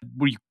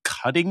 Were you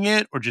cutting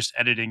it or just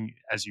editing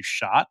as you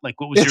shot? Like,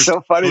 what was your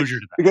so funny exposure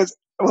to that? Because,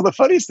 well, the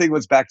funniest thing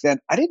was back then,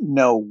 I didn't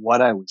know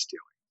what I was doing.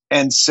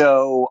 And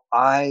so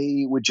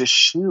we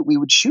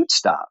would shoot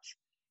stuff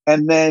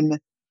and then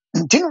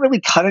didn't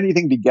really cut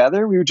anything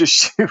together. We would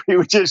just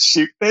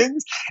shoot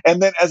things.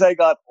 And then as I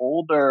got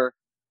older,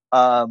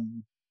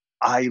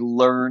 I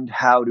learned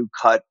how to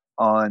cut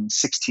on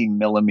 16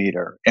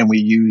 millimeter, and we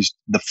used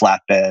the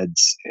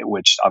flatbeds,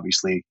 which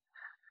obviously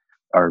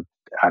are,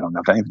 I don't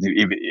know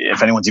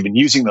if anyone's even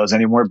using those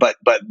anymore, but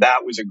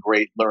that was a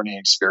great learning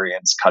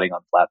experience, cutting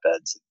on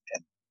flatbeds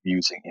and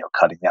using,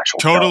 cutting the actual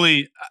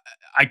Totally. film.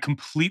 I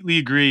completely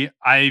agree.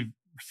 I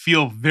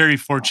feel very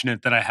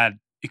fortunate that I had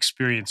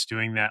experience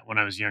doing that when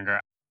I was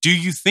younger. Do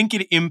you think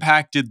it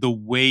impacted the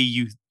way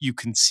you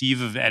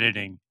conceive of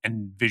editing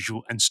and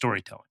visual and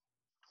storytelling?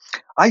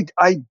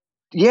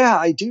 Yeah,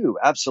 I do.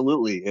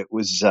 Absolutely. It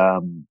was,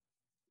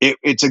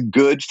 it's a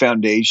good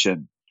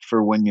foundation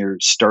for when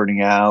you're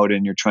starting out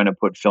and you're trying to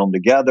put film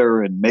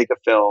together and make a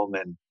film.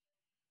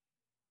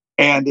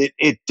 And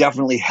it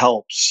definitely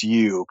helps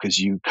you because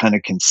you kind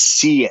of can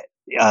see it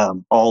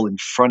all in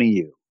front of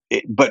you.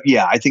 But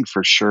yeah, I think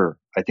for sure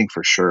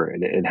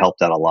it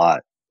helped out a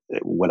lot.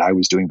 What I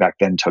was doing back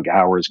then took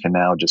hours, can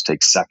now just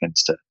take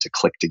seconds to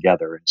click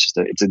together.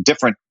 It's a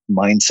different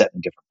mindset and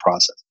a different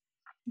process.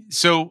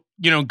 So,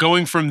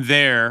 going from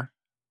there,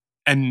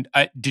 and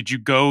did you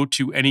go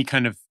to any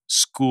kind of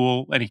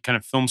school, any kind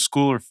of film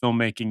school or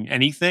filmmaking,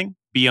 anything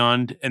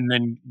beyond, and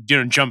then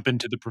jump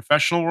into the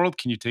professional world?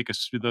 Can you take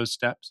us through those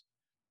steps?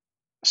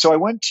 So I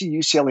went to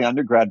UCLA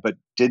undergrad, but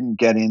didn't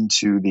get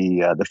into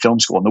the film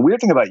school. And the weird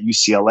thing about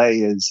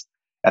UCLA is,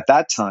 at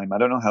that time, I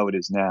don't know how it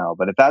is now,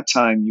 but at that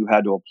time you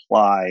had to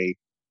apply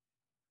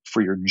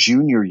for your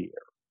junior year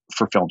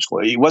for film school.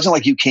 It wasn't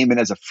like you came in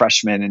as a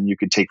freshman and you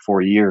could take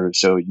 4 years.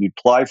 So you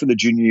apply for the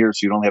junior year,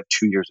 so you'd only have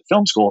 2 years of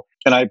film school.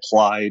 And I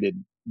applied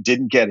and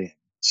didn't get in.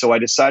 So I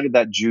decided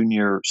that the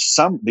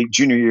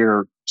junior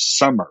year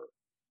summer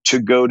to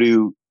go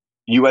to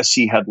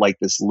USC had like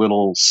this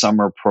little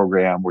summer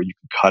program where you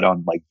could cut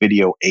on like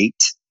Video 8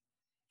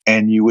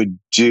 and you would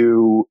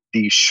do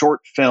these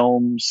short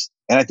films.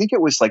 And I think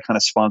it was like kind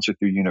of sponsored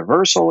through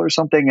Universal or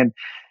something. And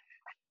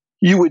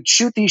you would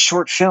shoot these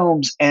short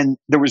films and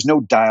there was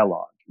no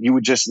dialogue. You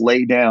would just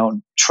lay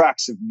down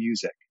tracks of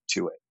music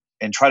to it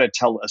and try to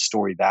tell a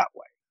story that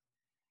way.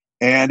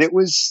 And it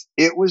was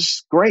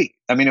great.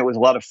 I mean, it was a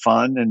lot of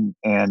fun,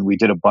 and we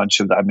did a bunch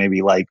of that,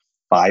 maybe like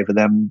 5 of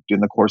them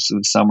during the course of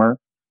the summer,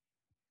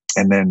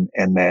 and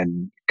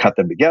then cut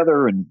them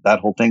together and that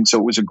whole thing. So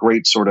it was a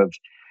great sort of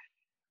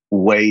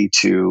way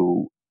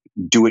to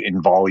do it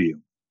in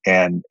volume,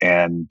 and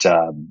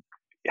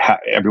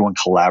everyone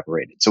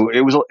collaborated. So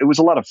it was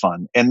a lot of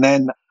fun. And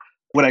then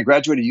when I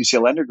graduated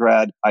UCLA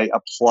undergrad, I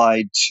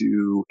applied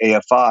to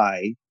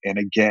AFI, and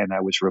again I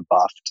was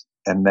rebuffed.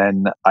 And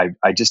then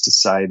I just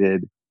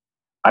decided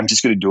I'm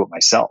just going to do it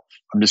myself.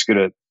 I'm just going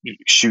to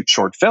shoot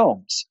short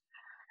films.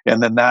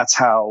 And then that's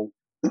how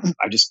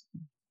I just,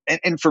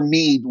 and for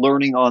me,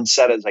 learning on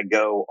set as I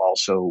go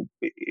also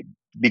it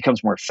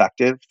becomes more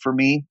effective for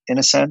me in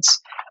a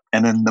sense.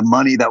 And then the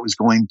money that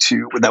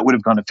would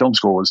have gone to film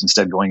school was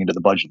instead going into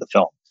the budget of the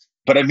film.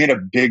 But I made a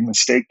big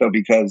mistake though,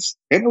 because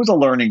it was a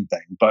learning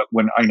thing. But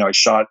when I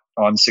shot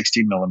on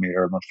 16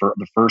 millimeter,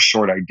 the first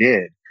short I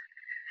did,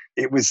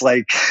 it was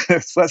like,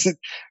 it wasn't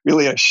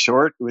really a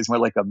short. It was more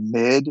like a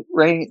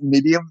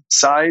medium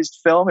sized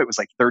film. It was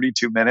like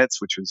 32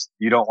 minutes, which was,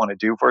 you don't want to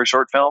do for a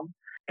short film.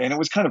 And it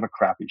was kind of a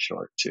crappy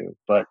short too,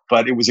 but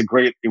it was a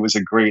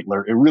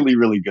really,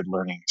 really good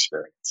learning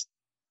experience.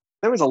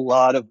 There was a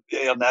lot of,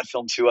 on that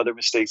film too, other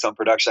mistakes on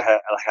production. I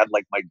had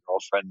like my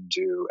girlfriend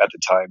at the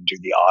time do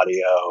the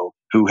audio,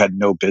 who had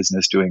no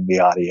business doing the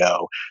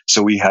audio.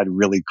 So we had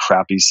really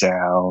crappy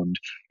sound.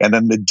 And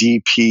then the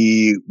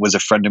DP was a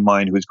friend of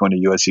mine who was going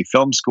to USC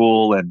Film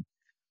School, and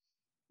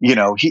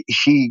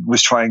he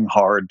was trying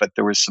hard, but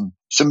there was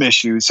some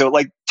issues. So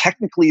like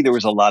technically there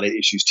was a lot of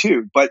issues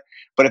too. But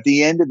at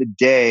the end of the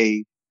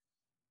day,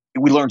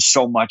 we learned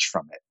so much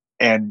from it.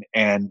 And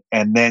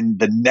then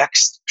the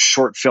next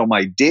short film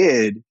I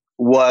did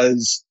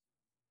was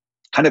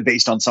kind of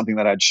based on something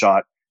that I'd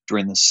shot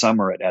during the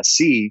summer at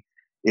SC.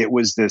 It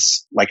was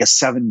this like a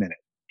 7-minute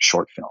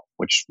short film,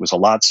 which was a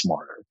lot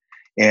smarter,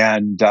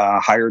 and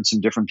hired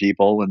some different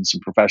people and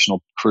some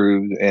professional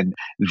crews. And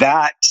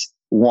that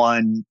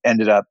one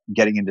ended up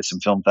getting into some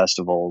film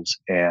festivals,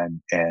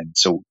 and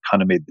so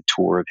kind of made the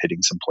tour of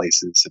hitting some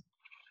places. And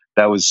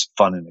that was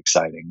fun and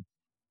exciting.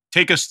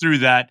 Take us through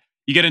that.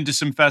 You get into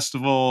some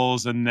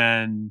festivals, and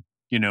then,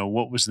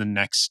 what was the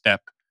next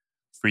step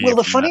for you? Well,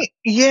 the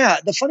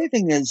funny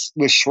thing is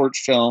with short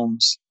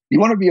films, you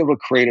want to be able to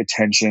create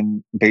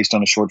attention based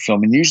on a short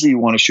film. And usually you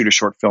want to shoot a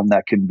short film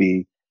that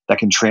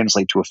can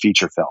translate to a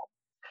feature film,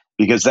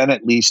 because then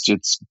at least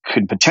it's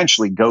could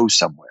potentially go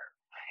somewhere.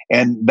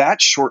 And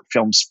that short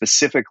film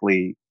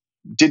specifically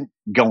didn't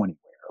go anywhere.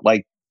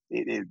 Like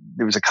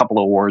there was a couple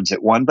of awards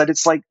it won, but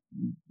it's like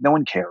no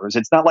one cares.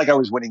 It's not like I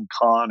was winning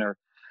Cannes or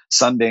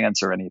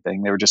Sundance or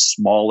anything. They were just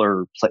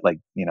smaller,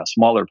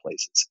 smaller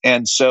places.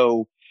 And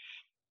so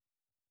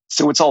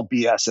it's all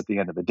BS at the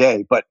end of the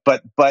day. But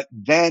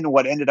then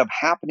what ended up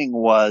happening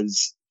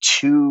was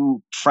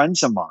two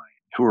friends of mine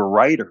who are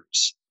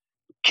writers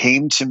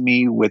came to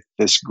me with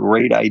this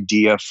great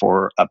idea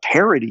for a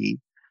parody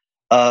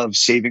of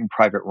Saving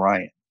Private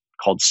Ryan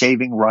called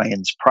Saving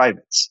Ryan's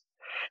Privates.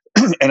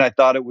 And I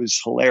thought it was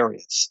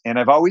hilarious. And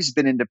I've always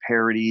been into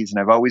parodies,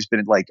 and I've always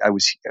been like, I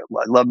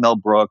love Mel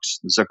Brooks,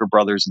 the Zucker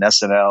brothers, and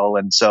SNL.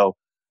 And so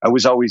I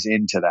was always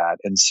into that.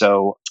 And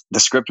so the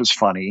script was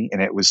funny,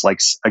 and it was like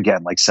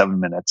 7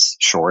 minutes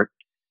short.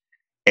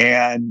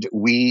 And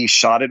we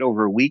shot it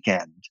over a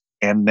weekend.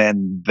 And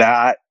then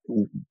at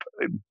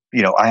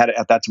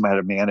that time I had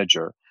a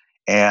manager,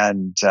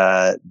 and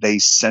they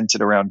sent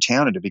it around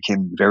town, and it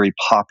became very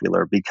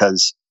popular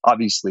because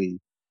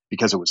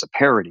it was a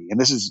parody. And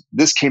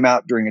this came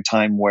out during a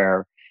time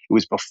where it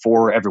was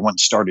before everyone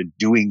started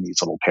doing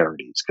these little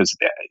parodies, because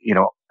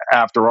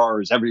after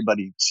ours,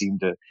 everybody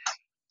seemed to.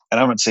 And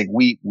I'm not saying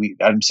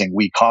I'm saying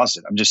we caused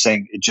it. I'm just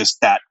saying it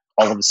just that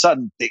all of a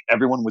sudden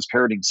everyone was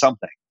parodying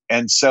something.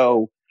 And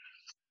so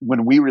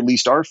when we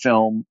released our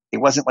film, it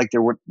wasn't like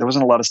there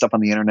wasn't a lot of stuff on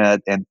the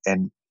internet. And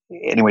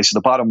anyway, so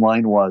the bottom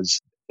line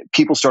was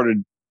people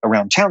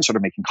around town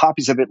started making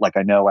copies of it. Like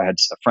I know I had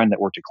a friend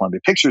that worked at Columbia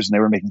Pictures, and they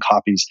were making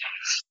copies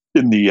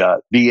in the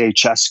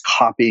VHS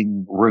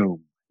copying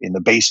room in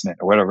the basement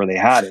or whatever they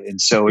had it. And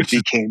so it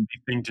became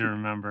thing to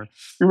remember.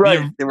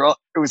 Right.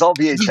 It was all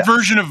VHS. The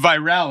version of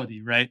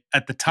virality, right?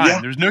 At the time. Yeah.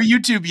 There's no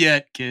YouTube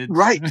yet, kids.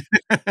 Right.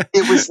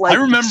 It was like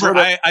I remember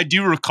I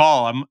do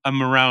recall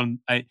I'm around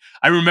I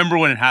remember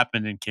when it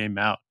happened and came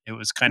out. It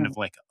was kind of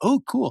like,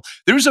 oh cool.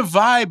 There was a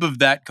vibe of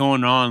that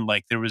going on.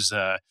 Like there was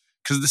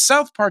because the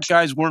South Park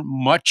guys weren't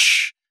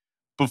much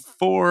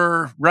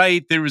before,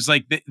 right? There was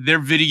like their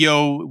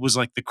video was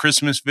like the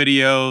Christmas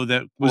video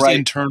that was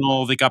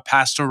internal. They got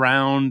passed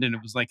around, and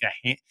it was like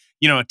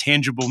a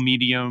tangible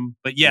medium.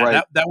 But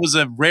yeah, that was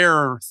a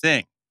rare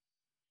thing.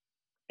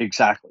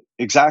 Exactly.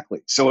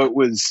 So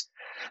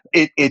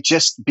it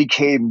just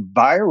became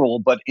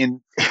viral, but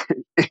in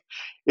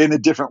in a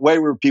different way,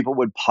 where people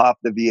would pop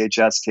the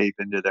VHS tape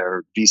into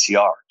their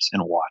VCRs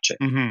and watch it.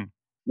 Mm-hmm.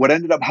 What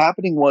ended up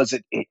happening was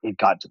it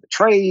got to the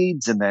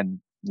trades, and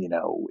then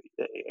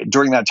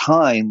during that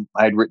time,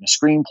 I had written a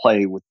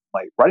screenplay with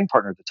my writing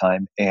partner at the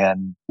time,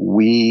 and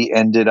we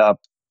ended up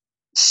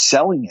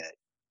selling it.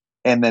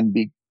 And then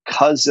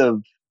because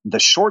of the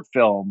short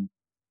film,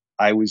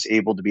 I was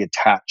able to be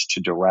attached to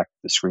direct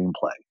the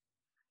screenplay.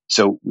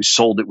 So we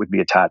sold it with me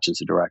attached as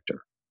a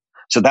director.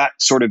 So that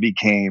sort of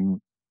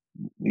became,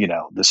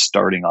 the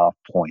starting off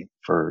point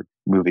for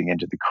moving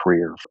into the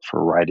career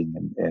for writing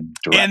and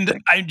directing.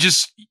 And I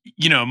just,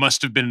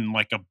 must have been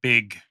like a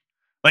big,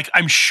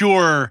 I'm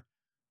sure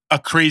a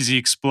crazy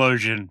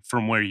explosion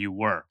from where you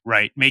were,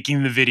 right?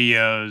 Making the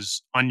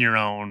videos on your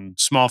own,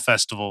 small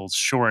festivals,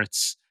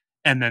 shorts,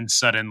 and then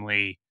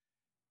suddenly,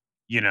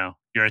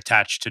 you're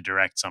attached to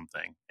direct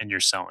something and you're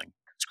selling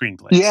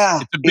screenplays.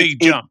 Yeah. It's a big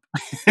jump.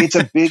 It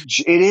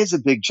is a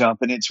big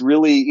jump. And it's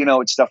really,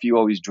 it's stuff you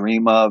always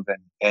dream of.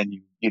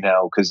 And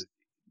because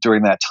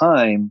during that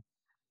time,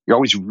 you're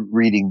always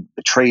reading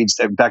the trades.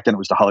 Back then it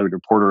was the Hollywood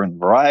Reporter and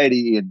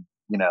Variety. And,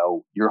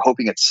 you're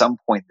hoping at some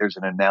point there's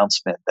an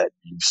announcement that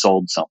you've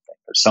sold something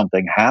or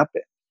something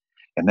happened.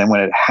 And then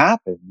when it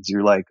happens,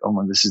 you're like, oh,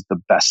 man, this is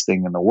the best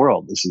thing in the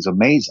world. This is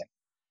amazing.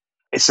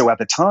 So at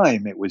the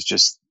time, it was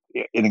just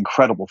an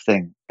incredible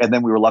thing. And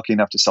then we were lucky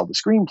enough to sell the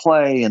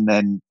screenplay. And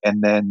then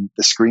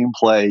the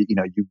screenplay,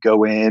 you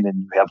go in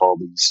and you have all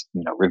these,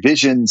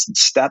 revisions and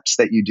steps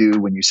that you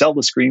do when you sell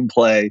the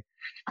screenplay.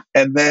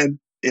 And then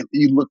it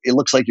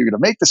looks like you're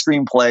going to make the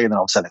screenplay, and then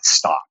all of a sudden it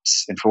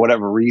stops. And for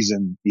whatever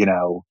reason,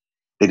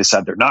 they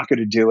decide they're not going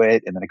to do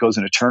it. And then it goes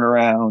in a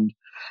turnaround,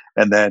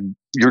 and then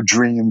your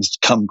dreams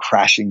come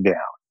crashing down.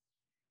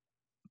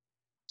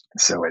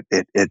 So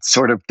it's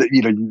sort of,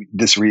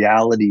 this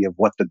reality of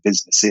what the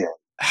business is.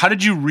 How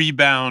did you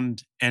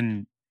rebound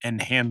and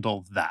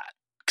handle that?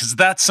 Because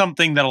that's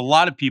something that a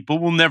lot of people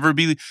will never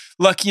be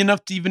lucky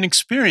enough to even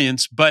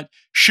experience. But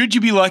should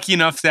you be lucky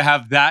enough to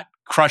have that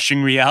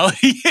crushing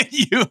reality hit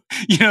you,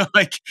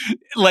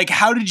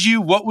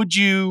 what would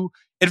you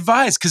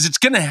advise? Because it's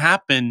going to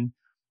happen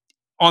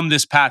on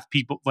this path.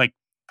 People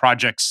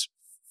projects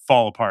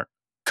fall apart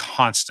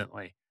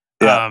constantly.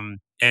 Yeah.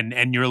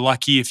 And you're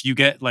lucky if you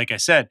get, like I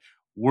said,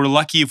 we're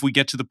lucky if we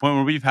get to the point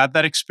where we've had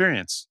that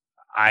experience.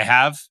 I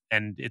have,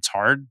 and it's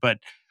hard, but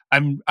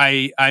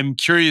I'm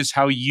curious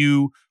how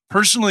you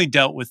personally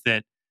dealt with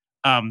it,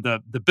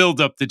 the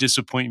build up, the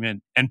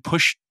disappointment, and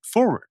pushed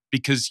forward,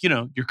 because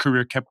your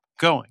career kept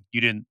going.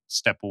 You didn't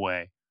step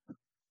away.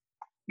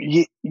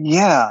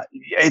 Yeah,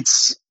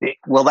 that's.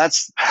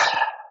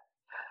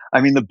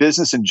 I mean, the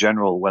business in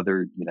general,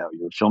 whether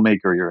you're a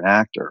filmmaker or you're an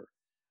actor,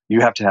 you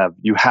have to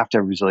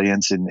have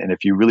resilience, and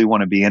if you really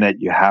want to be in it,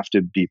 you have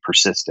to be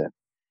persistent.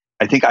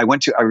 I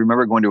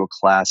remember going to a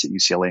class at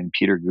UCLA, and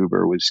Peter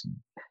Guber was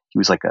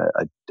like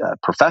a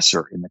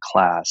professor in the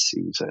class.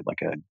 He was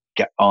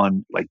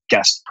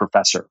guest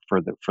professor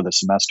for the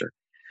semester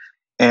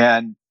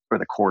and for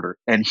the quarter.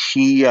 And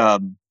he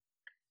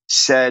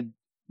said,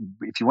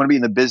 if you want to be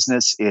in the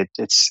business,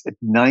 it's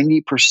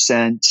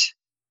 90%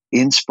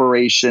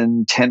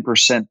 inspiration,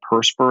 10%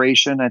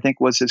 perspiration, I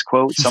think was his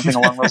quote, something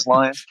along those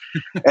lines.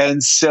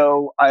 And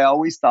so I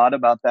always thought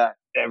about that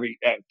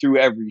through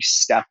every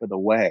step of the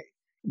way.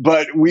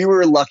 But we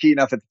were lucky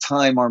enough at the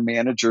time, our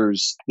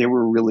managers, they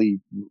were really,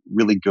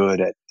 really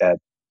good at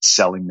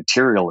selling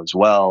material as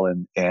well.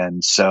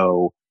 And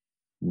so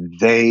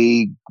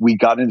we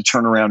got into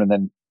turnaround and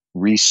then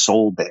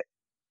resold it.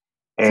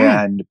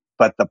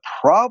 But the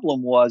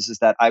problem is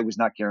that I was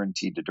not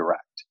guaranteed to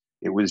direct.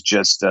 It was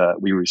just,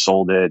 we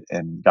resold it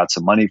and got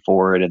some money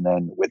for it. And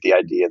then with the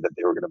idea that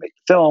they were going to make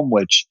the film,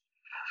 which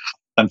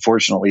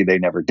unfortunately they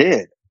never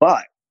did,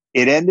 but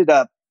it ended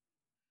up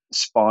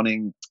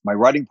spawning my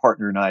writing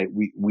partner and I,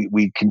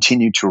 we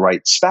continued to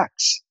write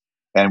specs,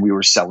 and we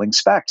were selling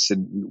specs,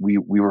 and we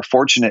were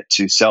fortunate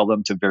to sell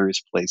them to various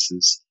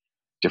places,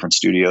 different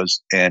studios,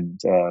 and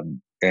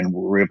we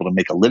were able to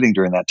make a living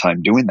during that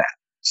time doing that.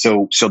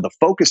 So the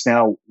focus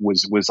now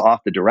was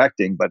off the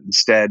directing, but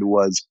instead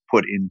was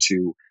put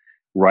into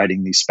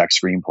writing these spec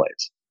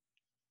screenplays.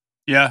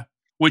 Yeah.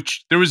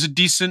 Which there was a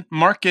decent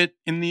market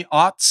in the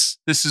aughts.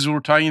 This is what we're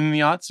talking in the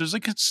aughts. There's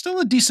it's still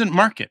a decent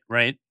market,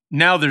 right?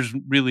 Now there's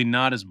really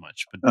not as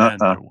much, but then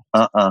there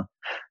was.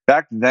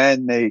 Back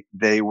then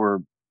they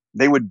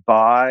would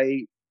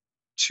buy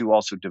to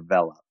also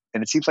develop.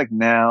 And it seems like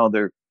now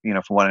they're,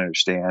 from what I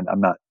understand,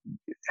 I'm not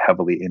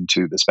heavily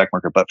into the spec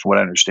market, but from what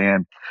I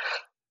understand,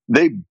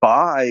 they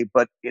buy,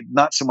 but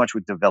not so much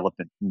with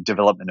development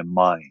in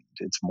mind.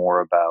 It's more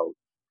about,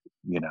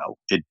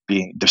 it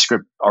being the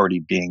script already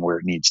being where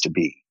it needs to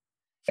be.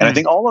 And I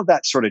think all of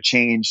that sort of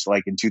changed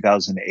like in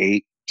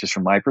 2008, just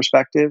from my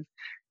perspective.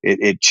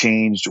 It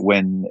changed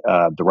when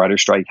the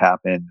writer's strike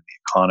happened, the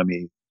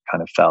economy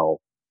kind of fell,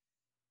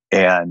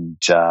 and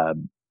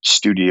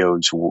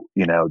studios,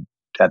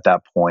 at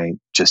that point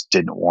just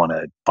didn't want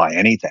to buy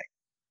anything.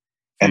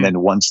 And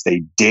then once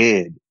they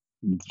did,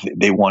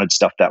 they wanted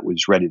stuff that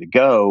was ready to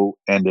go,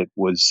 and it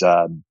was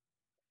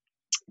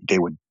they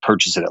would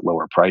purchase it at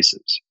lower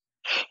prices.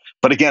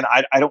 But again,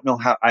 I don't know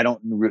how. I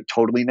don't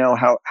totally know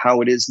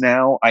how it is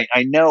now.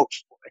 I know.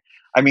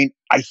 I mean,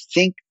 I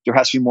think there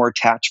has to be more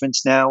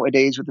attachments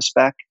nowadays with the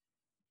spec.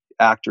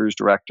 Actors,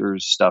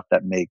 directors, stuff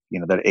that make,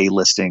 that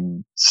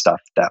A-listing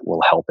stuff that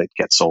will help it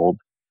get sold.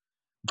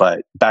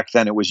 But back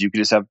then it was, you could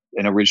just have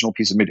an original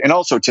piece of material. And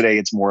also today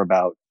it's more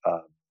about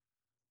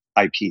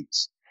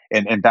IPs.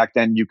 And back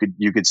then you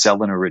could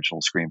sell an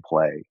original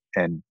screenplay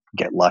and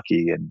get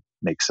lucky and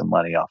make some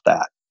money off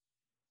that.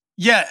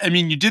 Yeah. I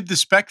mean, you did the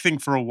spec thing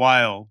for a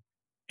while,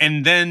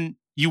 and then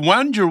you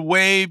wound your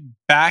way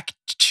back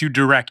to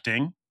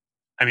directing.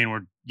 I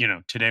mean,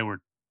 today we're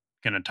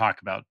going to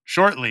talk about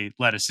shortly,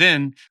 Let Us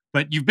In,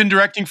 but you've been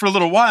directing for a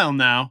little while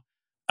now.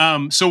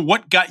 So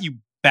what got you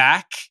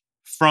back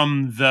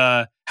from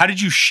how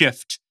did you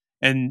shift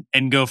and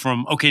go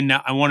from, okay,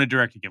 now I want to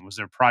direct again? Was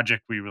there a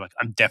project where you were like,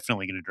 I'm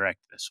definitely going to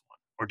direct this one?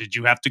 Or did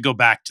you have to go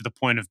back to the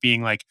point of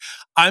being like,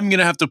 I'm going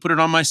to have to put it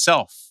on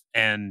myself?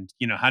 And,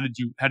 how did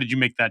you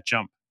make that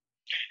jump?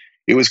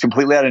 It was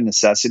completely out of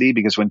necessity,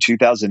 because when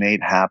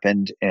 2008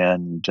 happened,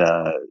 and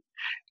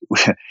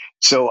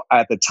so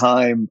at the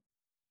time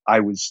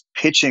I was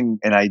pitching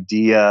an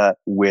idea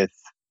with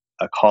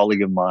a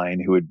colleague of mine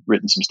who had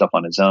written some stuff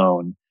on his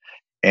own,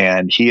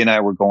 and he and I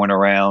were going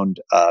around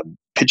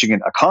pitching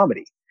a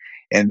comedy.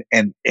 And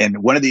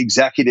one of the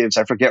executives,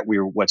 I forget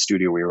what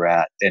studio we were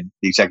at, and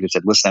the executive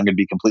said, "Listen, I'm going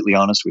to be completely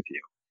honest with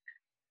you.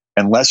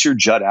 Unless you're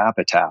Judd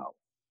Apatow,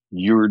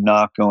 you're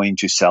not going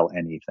to sell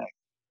anything."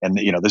 And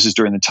this is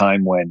during the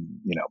time when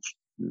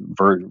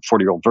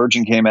 40-Year-Old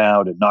Virgin came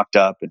out and Knocked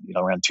Up, and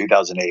around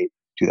 2008,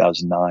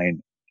 2009, I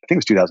think it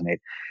was 2008.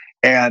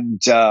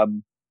 And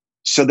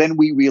so then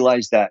we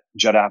realized that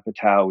Judd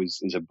Apatow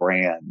is a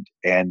brand,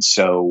 and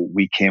so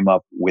we came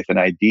up with an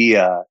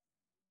idea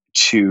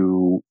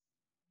to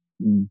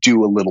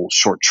do a little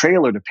short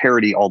trailer to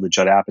parody all the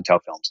Judd Apatow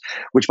films,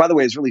 which, by the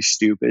way, is really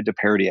stupid to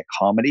parody a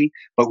comedy.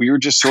 But we were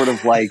just sort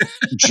of like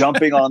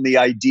jumping on the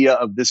idea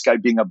of this guy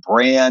being a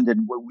brand,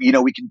 and we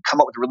can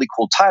come up with a really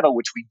cool title,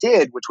 which we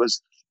did, which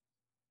was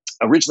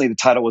originally the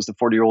title was The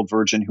 40-Year-Old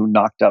Virgin Who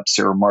Knocked Up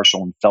Sarah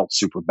Marshall and Felt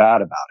Super Bad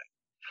About It.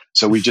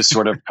 So we just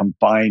sort of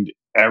combined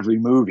every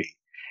movie,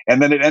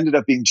 and then it ended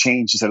up being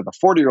changed. Instead of the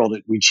 40-year-old,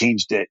 we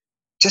changed it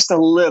just a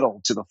little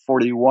to the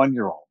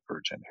 41-year-old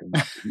virgin,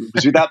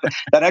 because without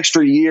that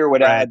extra year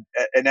would add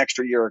an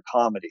extra year of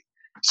comedy.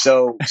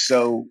 So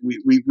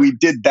we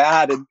did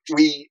that, and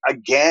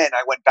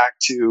I went back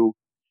to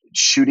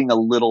shooting a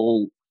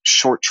little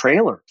short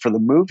trailer for the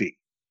movie,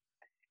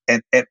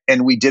 and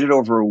we did it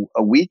over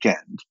a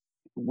weekend.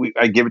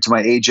 I gave it to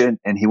my agent,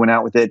 and he went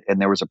out with it,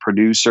 and there was a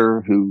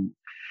producer who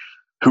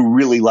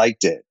really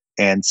liked it.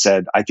 and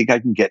said, I think I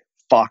can get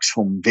Fox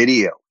Home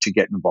Video to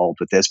get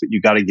involved with this, but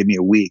you got to give me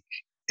a week.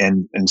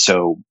 And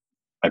so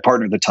my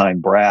partner at the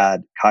time,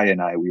 Brad, Kaya,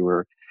 and I, we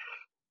were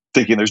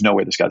thinking there's no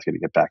way this guy's going to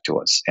get back to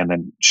us. And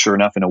then sure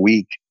enough, in a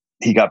week,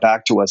 he got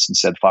back to us and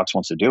said, Fox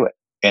wants to do it.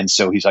 And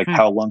so he's like,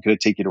 how long could it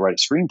take you to write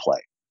a screenplay?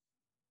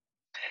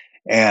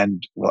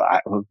 And well,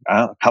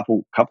 a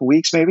couple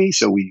weeks maybe.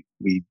 So we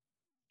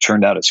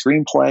turned out a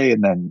screenplay,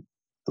 and then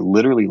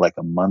literally like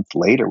a month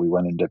later, we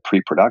went into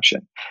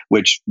pre-production,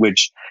 which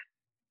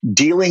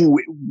dealing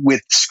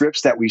with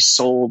scripts that we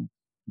sold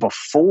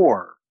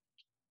before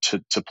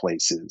to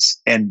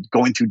places and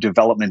going through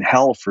development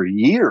hell for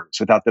years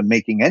without them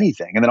making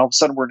anything. And then all of a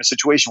sudden we're in a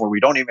situation where we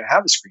don't even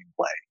have a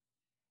screenplay,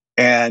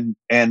 and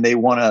they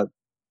want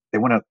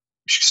to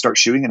start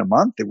shooting in a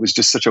month. It was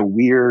just such a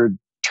weird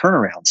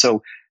turnaround.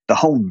 So the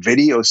home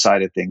video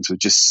side of things was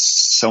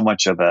just so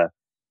much of a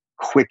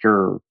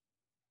quicker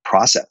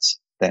process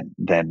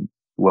than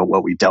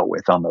what we dealt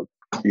with on the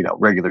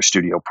regular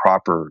studio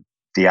proper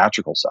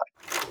theatrical side.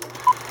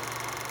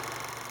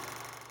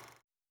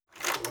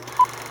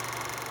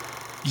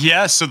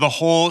 Yeah.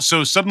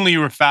 So suddenly you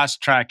were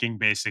fast tracking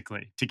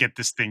basically to get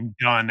this thing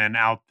done and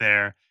out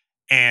there.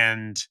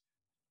 And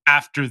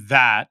after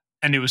that,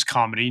 and it was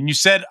comedy. And you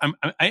said,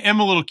 I am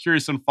a little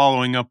curious on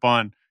following up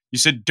on, you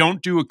said,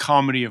 don't do a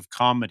comedy of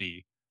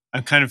comedy.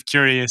 I'm kind of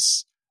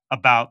curious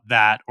about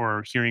that,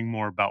 or hearing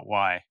more about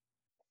why.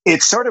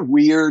 It's sort of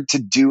weird to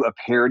do a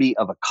parody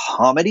of a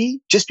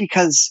comedy just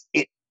because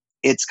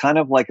it's kind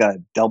of like a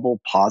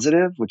double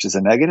positive, which is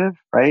a negative,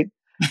 right?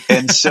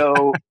 And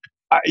so,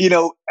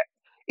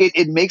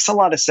 it makes a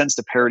lot of sense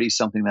to parody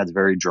something that's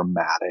very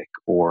dramatic,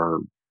 or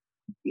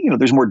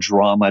there's more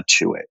drama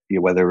to it,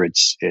 whether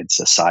it's a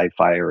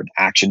sci-fi or an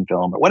action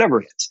film or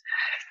whatever it is.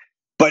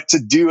 But to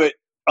do it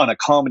on a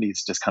comedy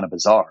is just kind of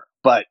bizarre.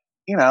 But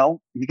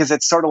because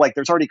it's sort of like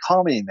there's already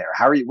comedy in there.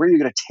 Where are you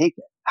going to take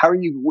it? How are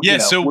you? Yeah.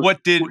 So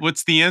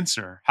what's the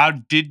answer? How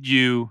did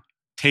you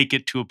take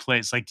it to a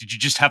place? Like, did you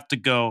just have to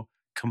go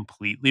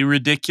completely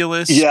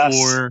ridiculous? Yes.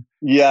 Or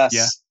yes.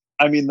 Yeah.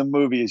 I mean, the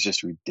movie is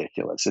just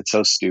ridiculous. It's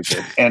so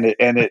stupid. And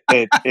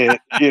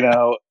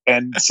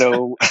and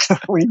so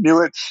we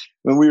knew it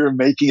when we were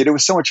making it. It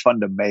was so much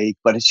fun to make,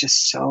 but it's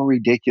just so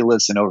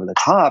ridiculous and over the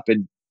top.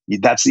 And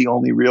that's the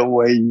only real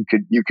way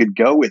you could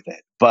go with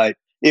it. But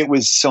it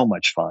was so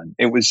much fun.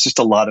 It was just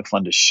a lot of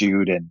fun to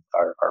shoot. And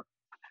our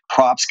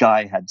props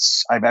guy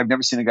I've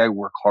never seen a guy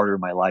work harder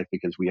in my life,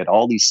 because we had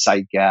all these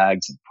sight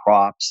gags and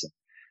props.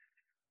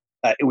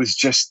 And, it was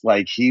just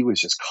like, he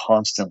was just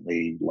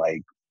constantly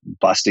like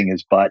busting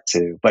his butt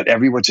but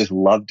everyone just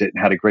loved it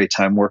and had a great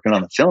time working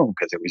on the film,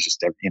 because it was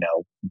just,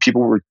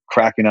 people were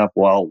cracking up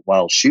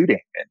while shooting.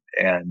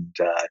 And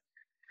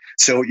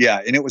so,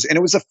 yeah. And it was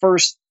the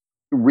first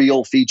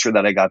real feature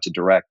that I got to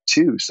direct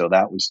too. So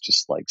that was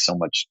just like so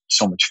much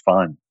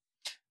fun.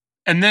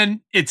 And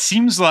then it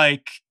seems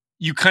like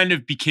you kind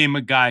of became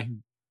a guy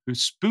who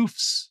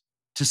spoofs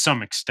to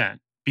some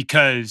extent,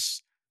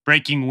 because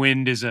Breaking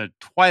Wind is a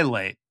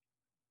Twilight,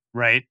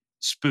 right?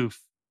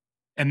 Spoof.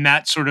 And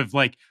that sort of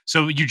like,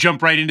 so you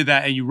jump right into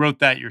that and you wrote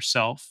that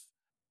yourself.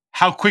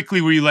 How quickly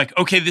were you like,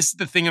 okay, this is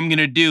the thing I'm going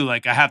to do.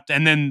 Like I have to,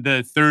 and then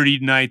the 30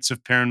 Nights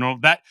of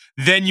Paranormal,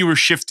 then you were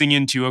shifting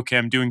into, okay,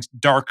 I'm doing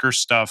darker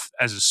stuff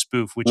as a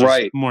spoof, which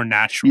is more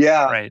natural.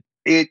 Yeah. Right.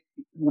 It,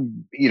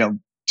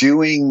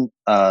 doing,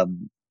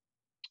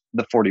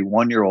 the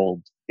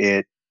 41-year-old,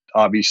 it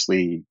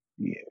obviously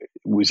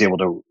was able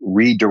to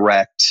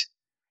redirect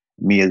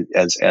me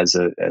as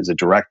a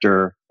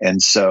director.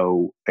 And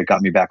so it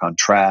got me back on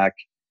track.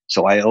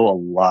 So I owe a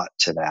lot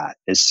to that.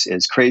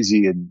 As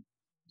crazy and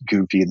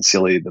goofy and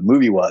silly the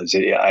movie was,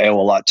 I owe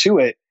a lot to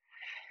it.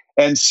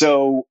 And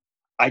so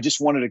I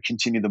just wanted to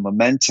continue the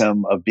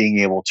momentum of being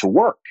able to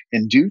work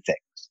and do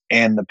things.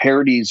 And the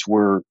parodies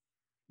were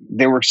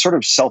sort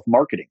of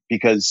self-marketing,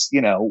 because,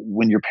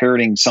 when you're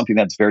parodying something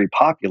that's very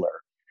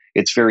popular,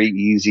 it's very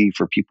easy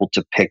for people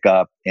to pick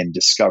up and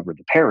discover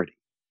the parody.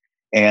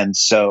 And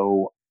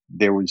so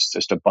there was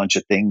just a bunch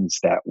of things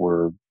that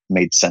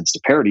made sense to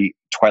parody,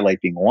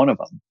 Twilight being one of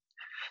them.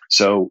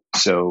 So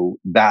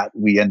that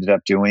we ended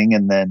up doing.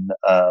 And then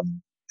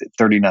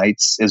 30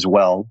 Nights as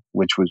well,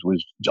 which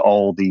was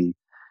all the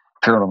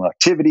Paranormal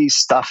Activity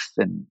stuff,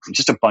 and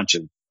just a bunch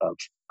of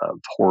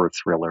horror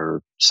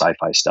thriller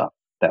sci-fi stuff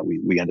that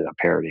we ended up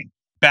parodying.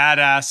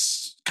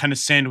 Badass kind of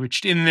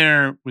sandwiched in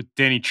there with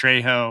Danny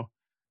Trejo.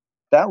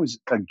 That was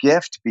a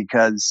gift,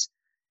 because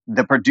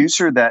the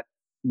producer that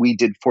we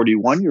did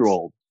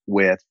 41-year-old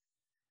with,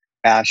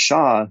 Ash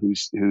Shaw,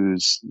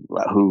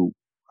 who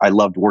I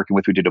loved working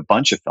with. We did a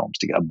bunch of films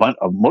together.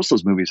 Most of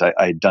those movies I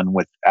had done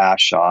with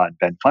Ash Shaw and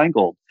Ben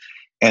Feingold.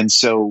 And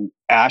so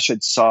Ash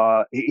had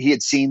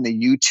seen the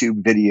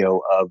YouTube video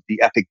of the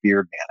Epic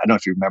Beard Man. I don't know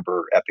if you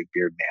remember Epic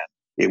Beard Man.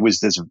 It was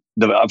the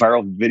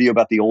viral video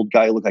about the old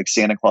guy who looked like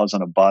Santa Claus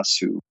on a bus,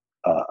 who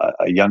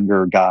a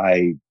younger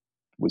guy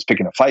was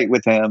picking a fight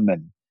with him.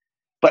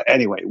 But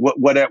anyway,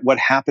 what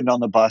happened on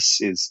the bus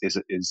is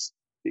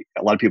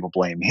a lot of people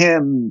blame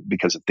him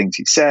because of things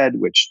he said,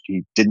 which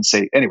he didn't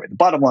say. Anyway, the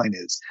bottom line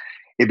is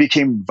it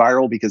became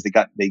viral because they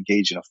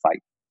engaged in a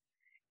fight.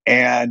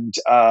 And,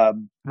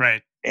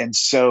 right. And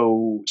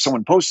so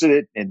someone posted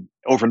it, and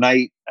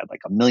overnight had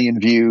like 1 million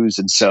views.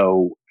 And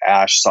so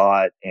Ash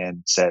saw it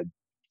and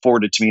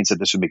forwarded it to me and said,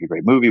 this would make a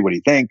great movie. What do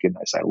you think? And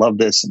I said, I love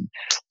this. And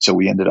so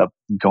we ended up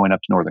going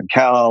up to Northern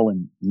Cal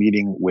and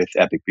meeting with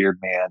Epic Beard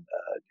Man.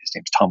 His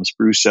name's Thomas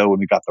Brusso, and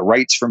we got the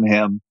rights from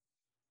him.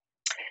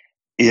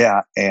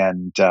 Yeah.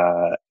 And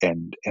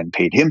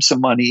paid him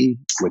some money,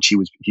 which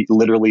he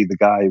literally, the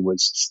guy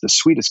was the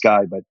sweetest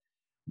guy, but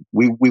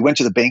we went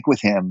to the bank with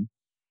him.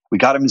 We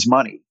got him his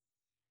money.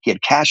 He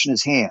had cash in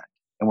his hand,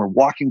 and we're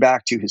walking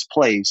back to his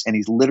place, and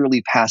he's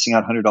literally passing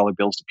out $100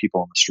 bills to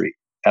people on the street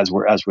as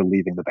we're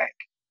leaving the bank,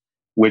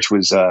 which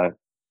was,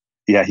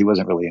 he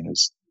wasn't really in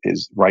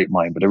his right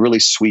mind, but a really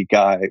sweet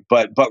guy.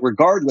 But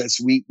regardless,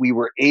 we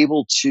were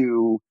able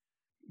to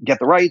get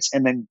the rights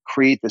and then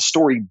create the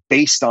story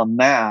based on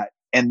that.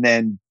 And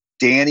then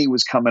Danny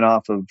was coming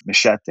off of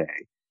Machete,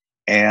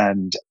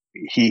 and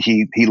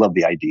he loved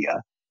the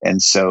idea.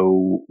 And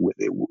so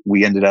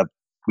we ended up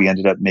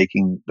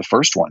making the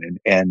first one.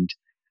 And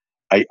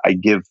I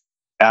give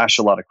Ash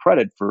a lot of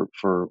credit for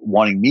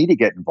wanting me to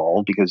get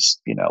involved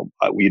because,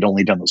 we had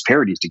only done those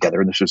parodies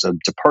together, and this was a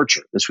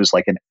departure. This was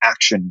like an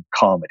action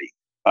comedy.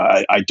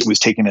 I was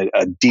taking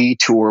a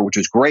detour, which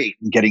was great,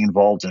 and getting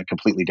involved in a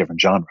completely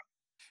different genre.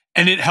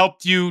 And it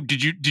helped you.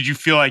 Did you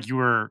feel like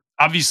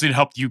obviously it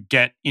helped you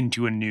get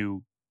into a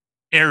new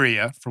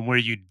area from where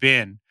you'd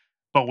been,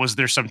 but was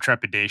there some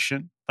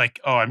trepidation? Like,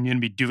 oh, I'm going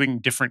to be doing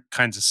different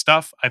kinds of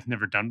stuff I've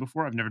never done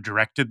before. I've never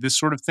directed this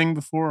sort of thing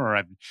before.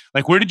 Or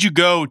where did you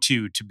go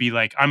to be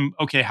like, I'm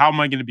okay. How am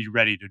I going to be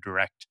ready to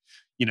direct,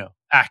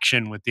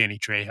 action with Danny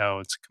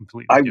Trejo? It's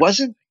completely. I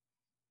wasn't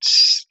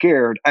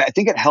scared. I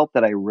think it helped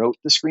that I wrote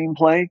the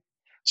screenplay.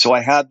 So I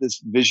had this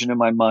vision in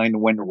my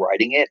mind when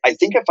writing it. I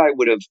think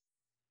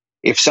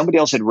if somebody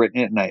else had written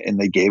it and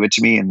they gave it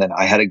to me and then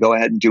I had to go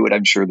ahead and do it,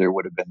 I'm sure there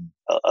would have been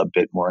a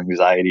bit more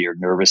anxiety or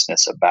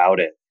nervousness about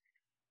it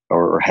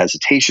or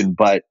hesitation,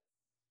 but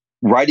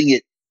writing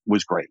it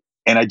was great.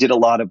 And I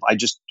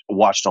just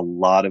watched a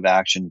lot of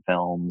action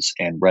films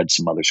and read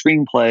some other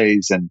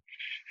screenplays.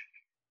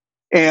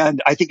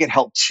 And I think it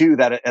helped too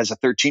that as a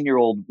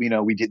 13-year-old,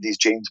 we did these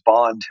James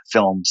Bond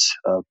films,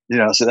 so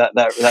that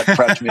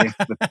prepped me,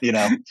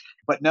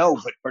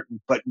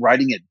 but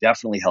writing it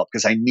definitely helped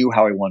because I knew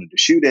how I wanted to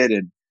shoot it,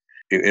 and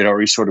it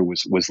already sort of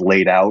was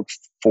laid out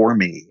for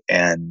me.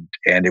 And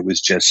it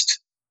was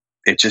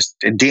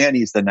and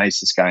Danny's the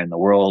nicest guy in the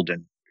world.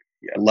 And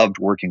I loved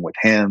working with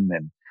him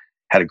and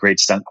had a great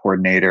stunt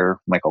coordinator,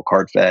 Michael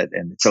Cartvet.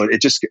 And so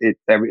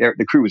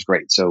the crew was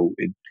great. So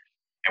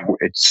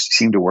it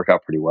seemed to work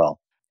out pretty well.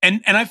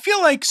 And I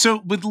feel like,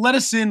 so with Let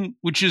Us In,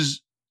 which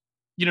is,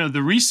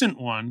 the recent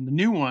one, the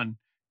new one,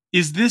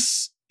 is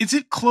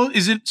it close?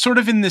 Is it sort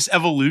of in this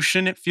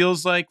evolution? It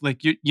feels like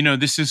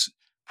this is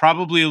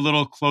probably a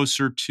little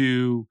closer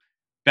to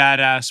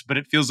Badass, but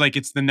it feels like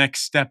it's the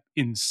next step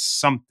in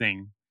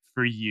something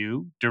for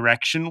you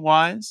direction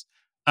wise.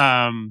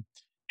 And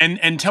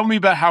tell me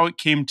about how it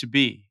came to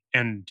be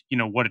and,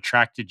 what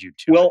attracted you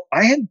to it. Well,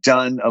 I had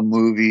done a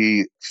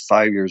movie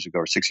 5 years ago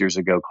or 6 years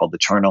ago called The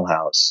Charnel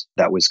House.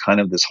 That was kind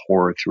of this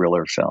horror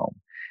thriller film.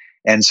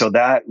 And so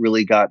that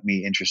really got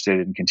me interested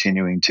in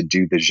continuing to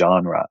do the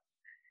genre.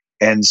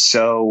 And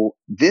so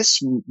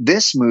this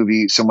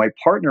movie, so my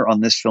partner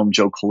on this film,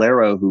 Joe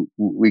Calero, who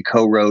we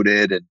co-wrote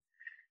it and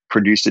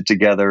produced it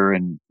together,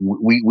 and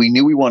we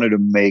knew we wanted to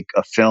make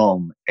a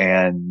film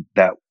and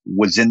that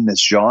was in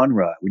this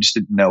genre. We just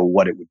didn't know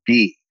what it would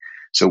be.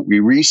 So we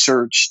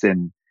researched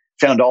and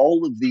found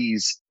all of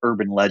these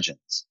urban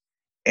legends.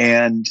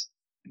 And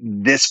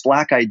this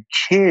black-eyed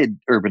kid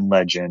urban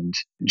legend,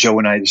 Joe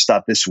and I just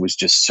thought this was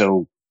just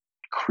so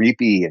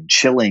creepy and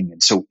chilling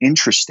and so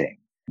interesting.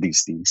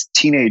 These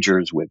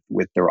teenagers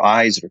with their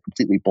eyes that are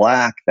completely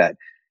black that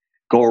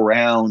go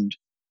around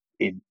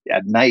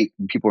at night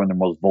when people are in their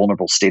most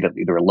vulnerable state of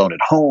either alone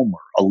at home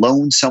or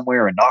alone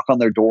somewhere and knock on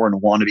their door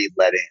and want to be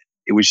let in.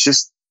 It was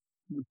just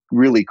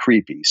really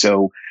creepy.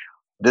 So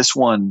this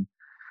one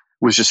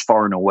was just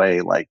far and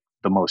away like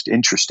the most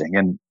interesting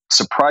and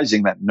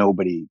surprising that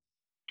nobody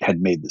had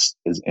made this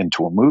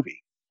into a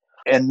movie.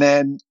 And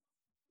then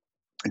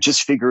I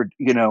just figured,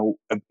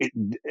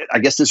 I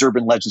guess this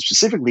urban legend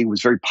specifically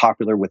was very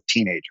popular with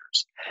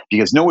teenagers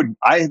because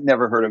I had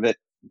never heard of it.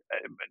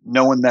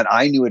 No one that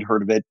I knew had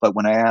heard of it. But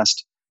when I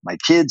asked my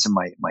kids and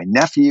my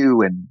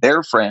nephew and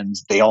their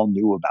friends, they all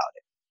knew about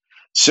it.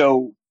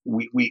 So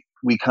we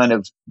kind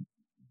of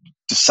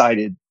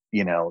decided,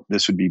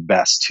 this would be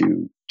best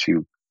to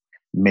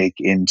make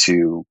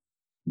into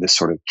this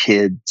sort of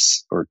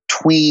kids or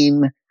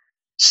tween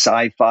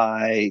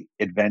sci-fi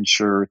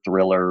adventure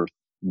thriller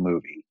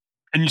movie.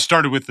 And you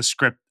started with the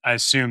script. I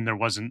assume there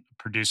wasn't a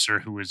producer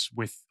who was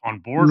on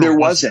board. There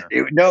wasn't.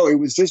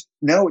 It's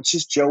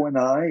just Joe and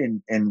I,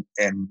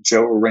 and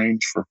Joe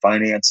arranged for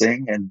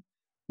financing, and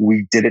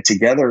we did it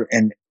together.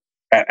 And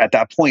at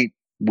that point,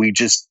 we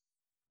just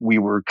we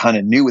were kind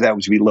of knew that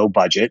was be low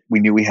budget. We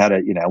knew we had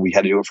to, we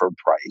had to do it for a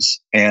price,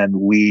 and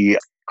we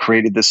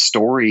created this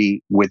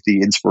story with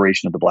the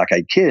inspiration of the Black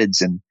Eyed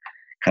Kids, and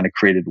kind of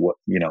created what,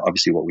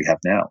 obviously what we have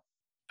now.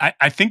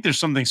 I think there's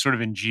something sort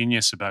of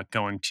ingenious about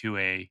going to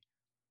a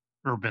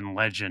urban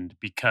legend,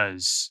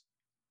 because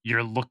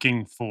you're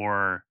looking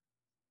for,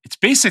 it's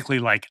basically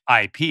like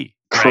IP,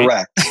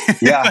 right? Correct.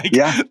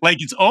 Yeah. Like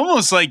it's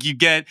almost like you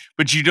get,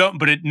 but you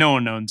don't, no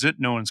one owns it.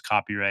 No one's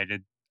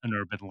copyrighted an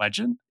urban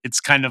legend. It's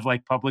kind of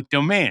like public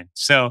domain.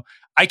 So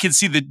I can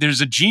see that there's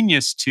a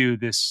genius to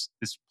this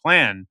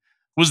plan.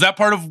 Was that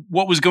part of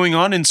what was going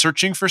on in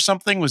searching for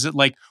something? Was it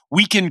like,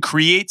 we can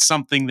create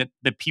something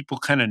that people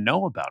kind of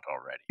know about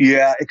already?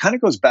 Yeah, it kind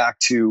of goes back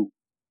to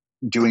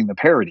doing the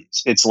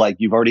parodies. It's like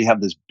you've already have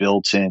this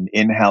built-in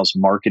in-house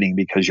marketing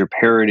because you're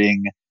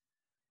parodying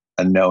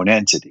a known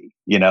entity.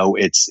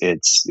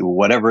 It's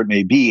whatever it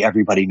may be,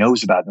 everybody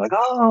knows about it. They're like,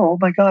 oh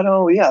my God,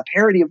 oh yeah, a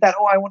parody of that.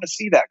 Oh, I want to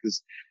see that,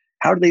 because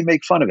how do they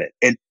make fun of it?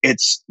 And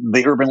it's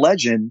the urban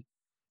legend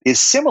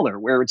is similar,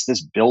 where it's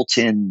this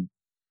built-in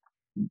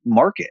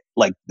market.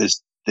 Like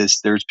there's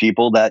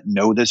people that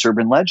know this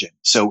urban legend.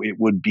 So it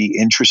would be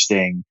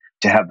interesting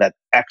to have that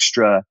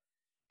extra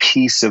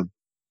piece of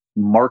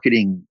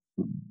marketing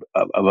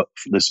of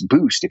this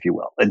boost, if you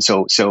will. And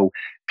so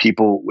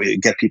people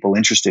get people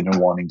interested in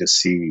wanting to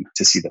see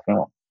the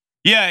film.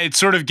 Yeah, it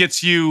sort of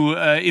gets you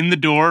in the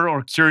door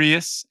or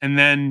curious. And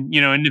then,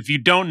 and if you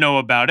don't know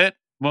about it,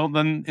 well,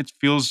 then it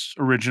feels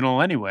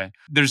original anyway.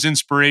 There's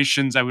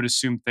inspirations, I would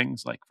assume,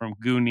 things like from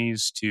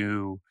Goonies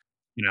to,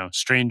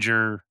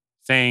 Stranger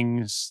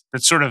Things,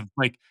 that sort of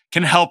like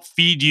can help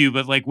feed you.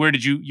 But like, where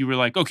did you were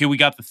like, okay, we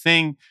got the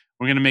thing,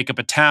 we're going to make up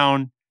a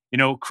town,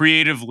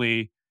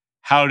 creatively.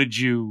 How did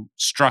you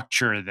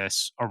structure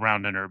this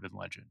around an urban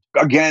legend?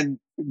 Again,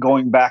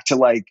 going back to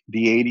like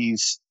the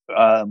 80s,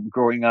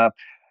 growing up,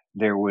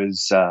 there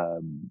was a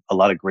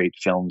lot of great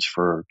films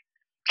for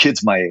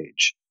kids my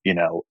age,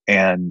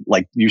 and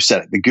like you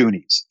said, the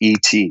Goonies,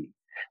 E.T.,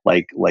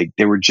 like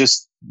they were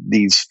just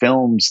these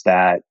films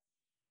that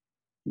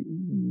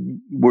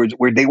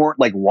where they weren't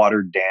like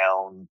watered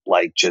down,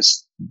 like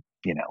just,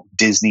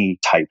 Disney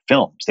type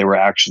films. They were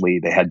actually,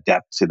 they had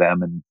depth to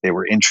them, and they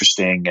were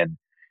interesting and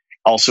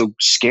also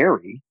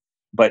scary,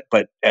 but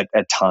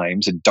at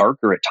times, and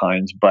darker at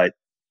times, but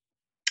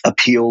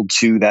appealed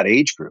to that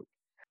age group.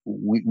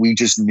 We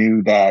just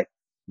knew that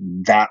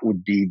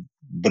would be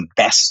the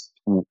best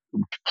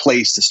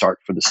place to start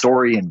for the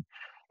story,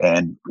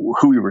 and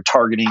who we were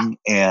targeting,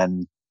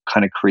 and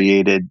kind of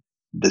created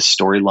this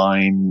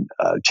storyline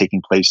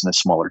taking place in a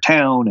smaller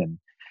town. And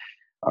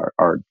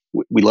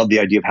we love the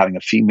idea of having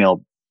a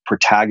female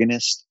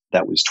protagonist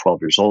that was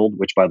 12 years old,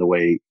 which, by the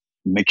way,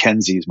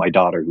 Mackenzie is my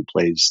daughter, who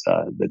plays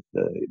the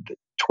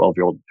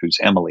 12-year-old, who's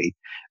Emily.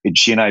 And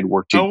she and I had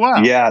worked. Oh,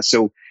 wow. Yeah.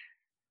 So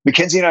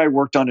Mackenzie and I had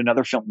worked on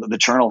another film, The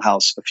Charnel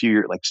House, a few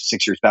years, like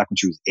 6 years back, when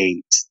she was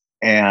 8.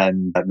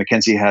 And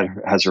Mackenzie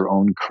has her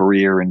own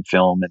career in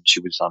film, and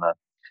she was on a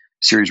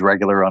series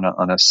regular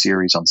on a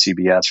series on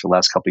CBS for the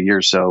last couple of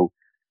years. So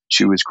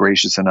she was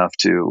gracious enough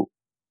to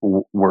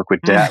work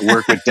with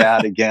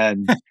dad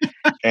again.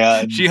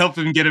 And she helped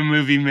him get a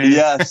movie made.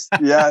 Yes,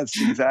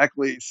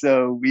 exactly.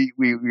 So we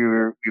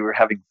were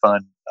having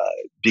fun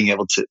being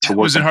able to work.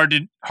 Was it hard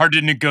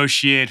to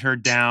negotiate her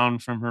down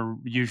from her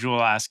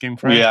usual asking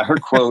price? Yeah, her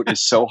quote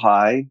is so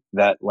high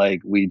that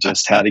like we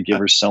just had to give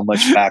her so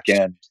much back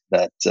end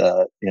that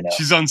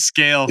she's on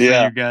scale for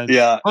you guys.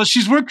 Yeah. Well,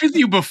 she's worked with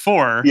you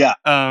before. Yeah.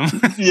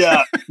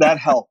 Yeah, that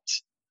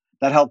helped.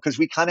 That helped because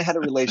we kind of had a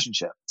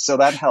relationship, so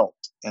that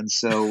helped. And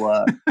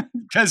so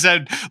you guys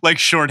had like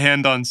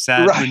shorthand on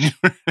set. Right, when you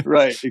were...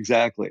 right,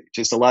 exactly.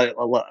 Just a lot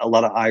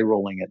of eye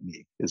rolling at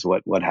me is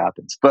what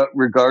happens. But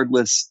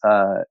regardless,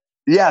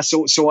 yeah.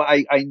 So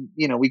I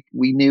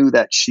we knew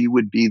that she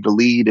would be the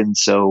lead, and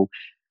so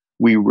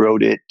we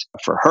wrote it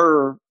for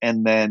her,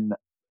 and then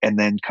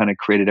kind of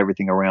created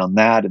everything around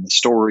that and the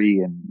story,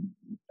 and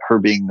her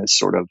being this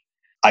sort of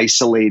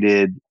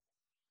isolated,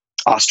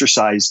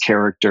 ostracized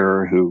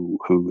character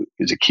who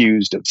is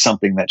accused of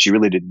something that she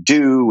really didn't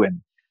do, and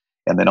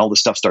then all the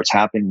stuff starts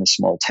happening in this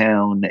small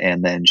town,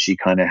 and then she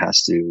kind of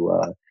has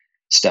to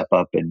step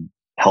up and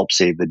help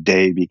save the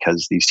day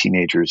because these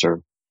teenagers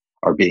are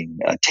being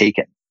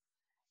taken.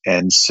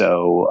 And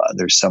so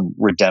there's some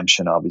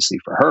redemption, obviously,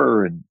 for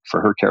her and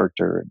for her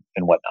character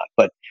and whatnot.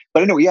 But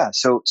anyway, yeah.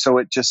 So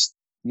it just,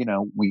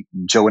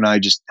 Joe and I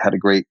just had a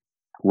great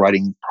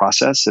writing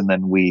process, and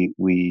then we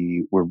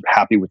were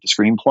happy with the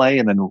screenplay.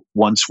 And then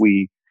once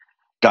we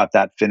got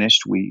that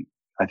finished,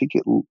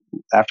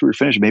 after we were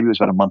finished, maybe it was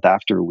about a month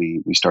after,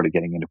 we started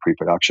getting into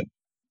pre-production.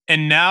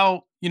 And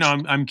now,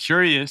 I'm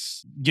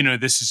curious,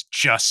 this is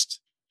just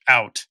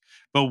out,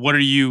 but what are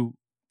you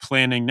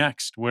planning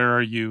next? Where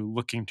are you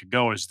looking to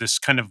go? Is this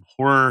kind of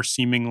horror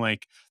seeming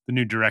like the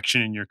new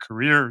direction in your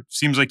career?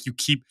 Seems like you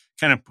keep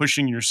kind of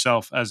pushing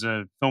yourself as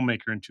a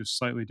filmmaker into a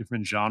slightly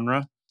different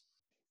genre.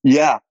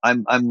 Yeah,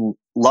 I'm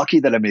lucky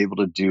that I'm able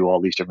to do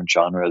all these different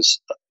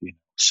genres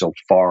so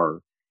far.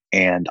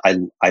 And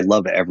I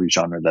love every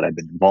genre that I've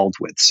been involved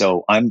with.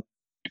 So I'm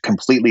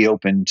completely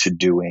open to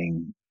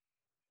doing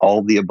all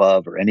of the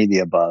above or any of the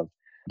above.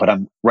 But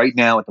I'm right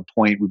now at the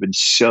point, we've been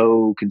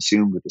so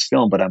consumed with this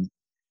film, but I'm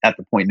at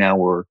the point now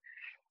where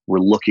we're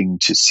looking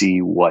to see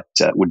what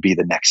would be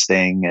the next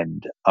thing.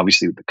 And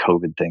obviously the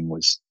COVID thing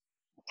was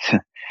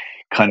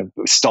kind of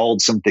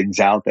stalled some things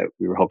out that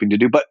we were hoping to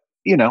do. But,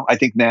 I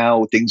think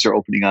now things are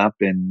opening up.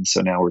 And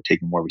so now we're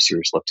taking more of a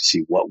serious look to see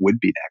what would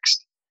be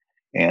next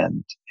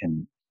and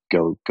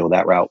go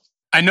that route.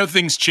 I know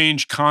things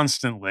change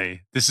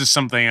constantly. This is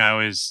something I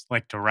always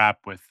like to wrap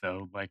with,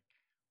 though. Like,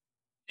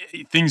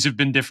 things have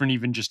been different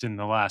even just in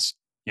the last,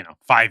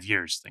 5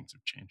 years, things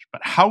have changed.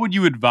 But how would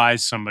you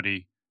advise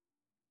somebody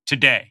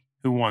today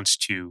who wants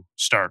to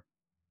start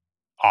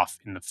off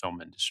in the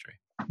film industry?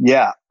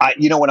 Yeah.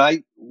 When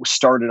I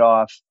started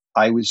off,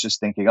 I was just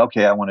thinking,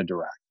 okay, I want to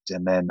direct.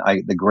 And then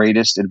the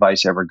greatest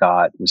advice I ever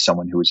got was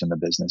someone who was in the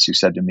business who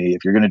said to me,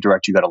 if you're going to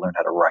direct, you got to learn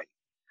how to write.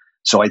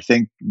 So I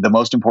think the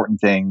most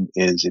important thing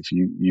is if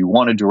you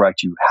want to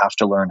direct, you have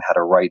to learn how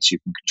to write so you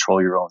can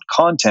control your own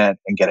content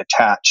and get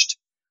attached,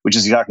 which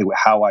is exactly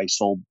how I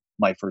sold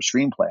my first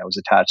screenplay. I was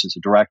attached as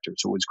a director.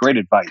 So it was great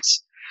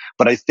advice.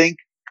 But I think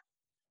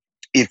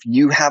if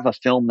you have a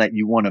film that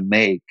you want to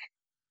make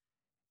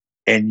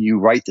and you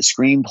write the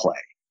screenplay,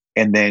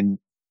 and then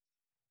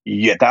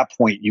at that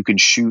point you can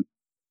shoot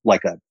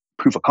like a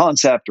proof of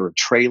concept or a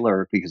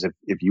trailer, because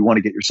if you want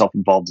to get yourself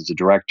involved as a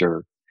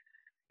director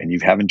and you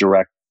haven't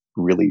directed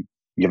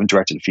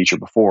a feature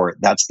before,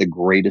 that's the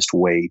greatest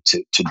way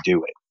to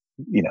do it.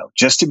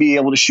 Just to be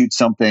able to shoot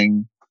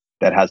something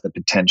that has the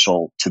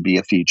potential to be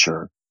a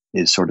feature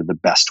is sort of the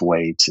best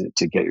way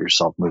to get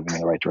yourself moving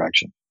in the right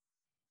direction.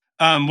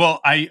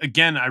 Well, I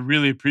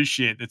really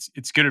appreciate it.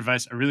 It's good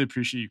advice. I really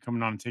appreciate you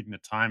coming on and taking the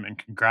time, and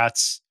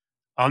congrats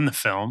on the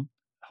film.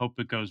 Hope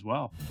it goes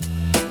well.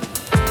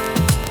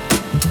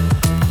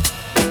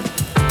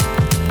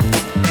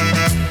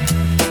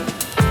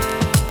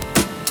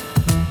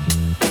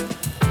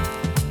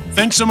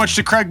 Thanks so much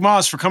to Craig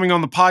Moss for coming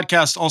on the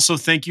podcast. Also,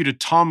 thank you to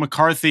Tom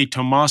McCarthy,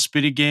 Tomas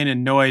Bidigain,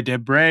 and Noé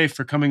Debray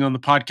for coming on the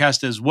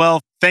podcast as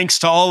well. Thanks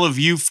to all of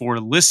you for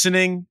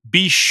listening.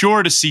 Be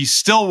sure to see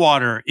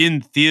Stillwater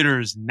in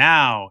theaters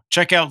now.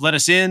 Check out Let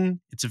Us In.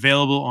 It's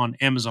available on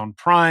Amazon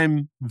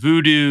Prime,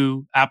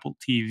 Vudu, Apple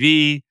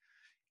TV.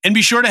 And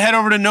be sure to head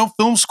over to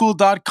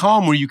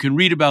nofilmschool.com where you can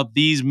read about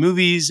these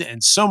movies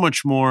and so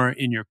much more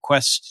in your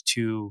quest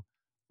to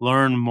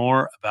learn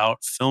more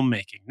about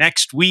filmmaking.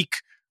 Next week,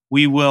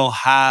 we will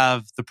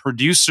have the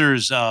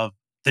producers of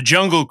The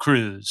Jungle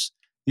Cruise.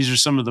 These are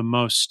some of the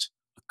most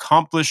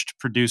accomplished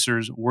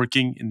producers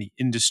working in the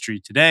industry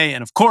today.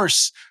 And of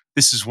course,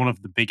 this is one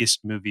of the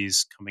biggest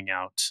movies coming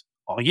out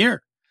all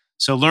year.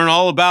 So learn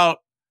all about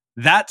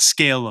that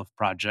scale of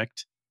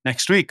project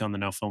next week on the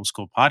No Film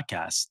School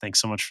podcast.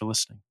 Thanks so much for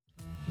listening.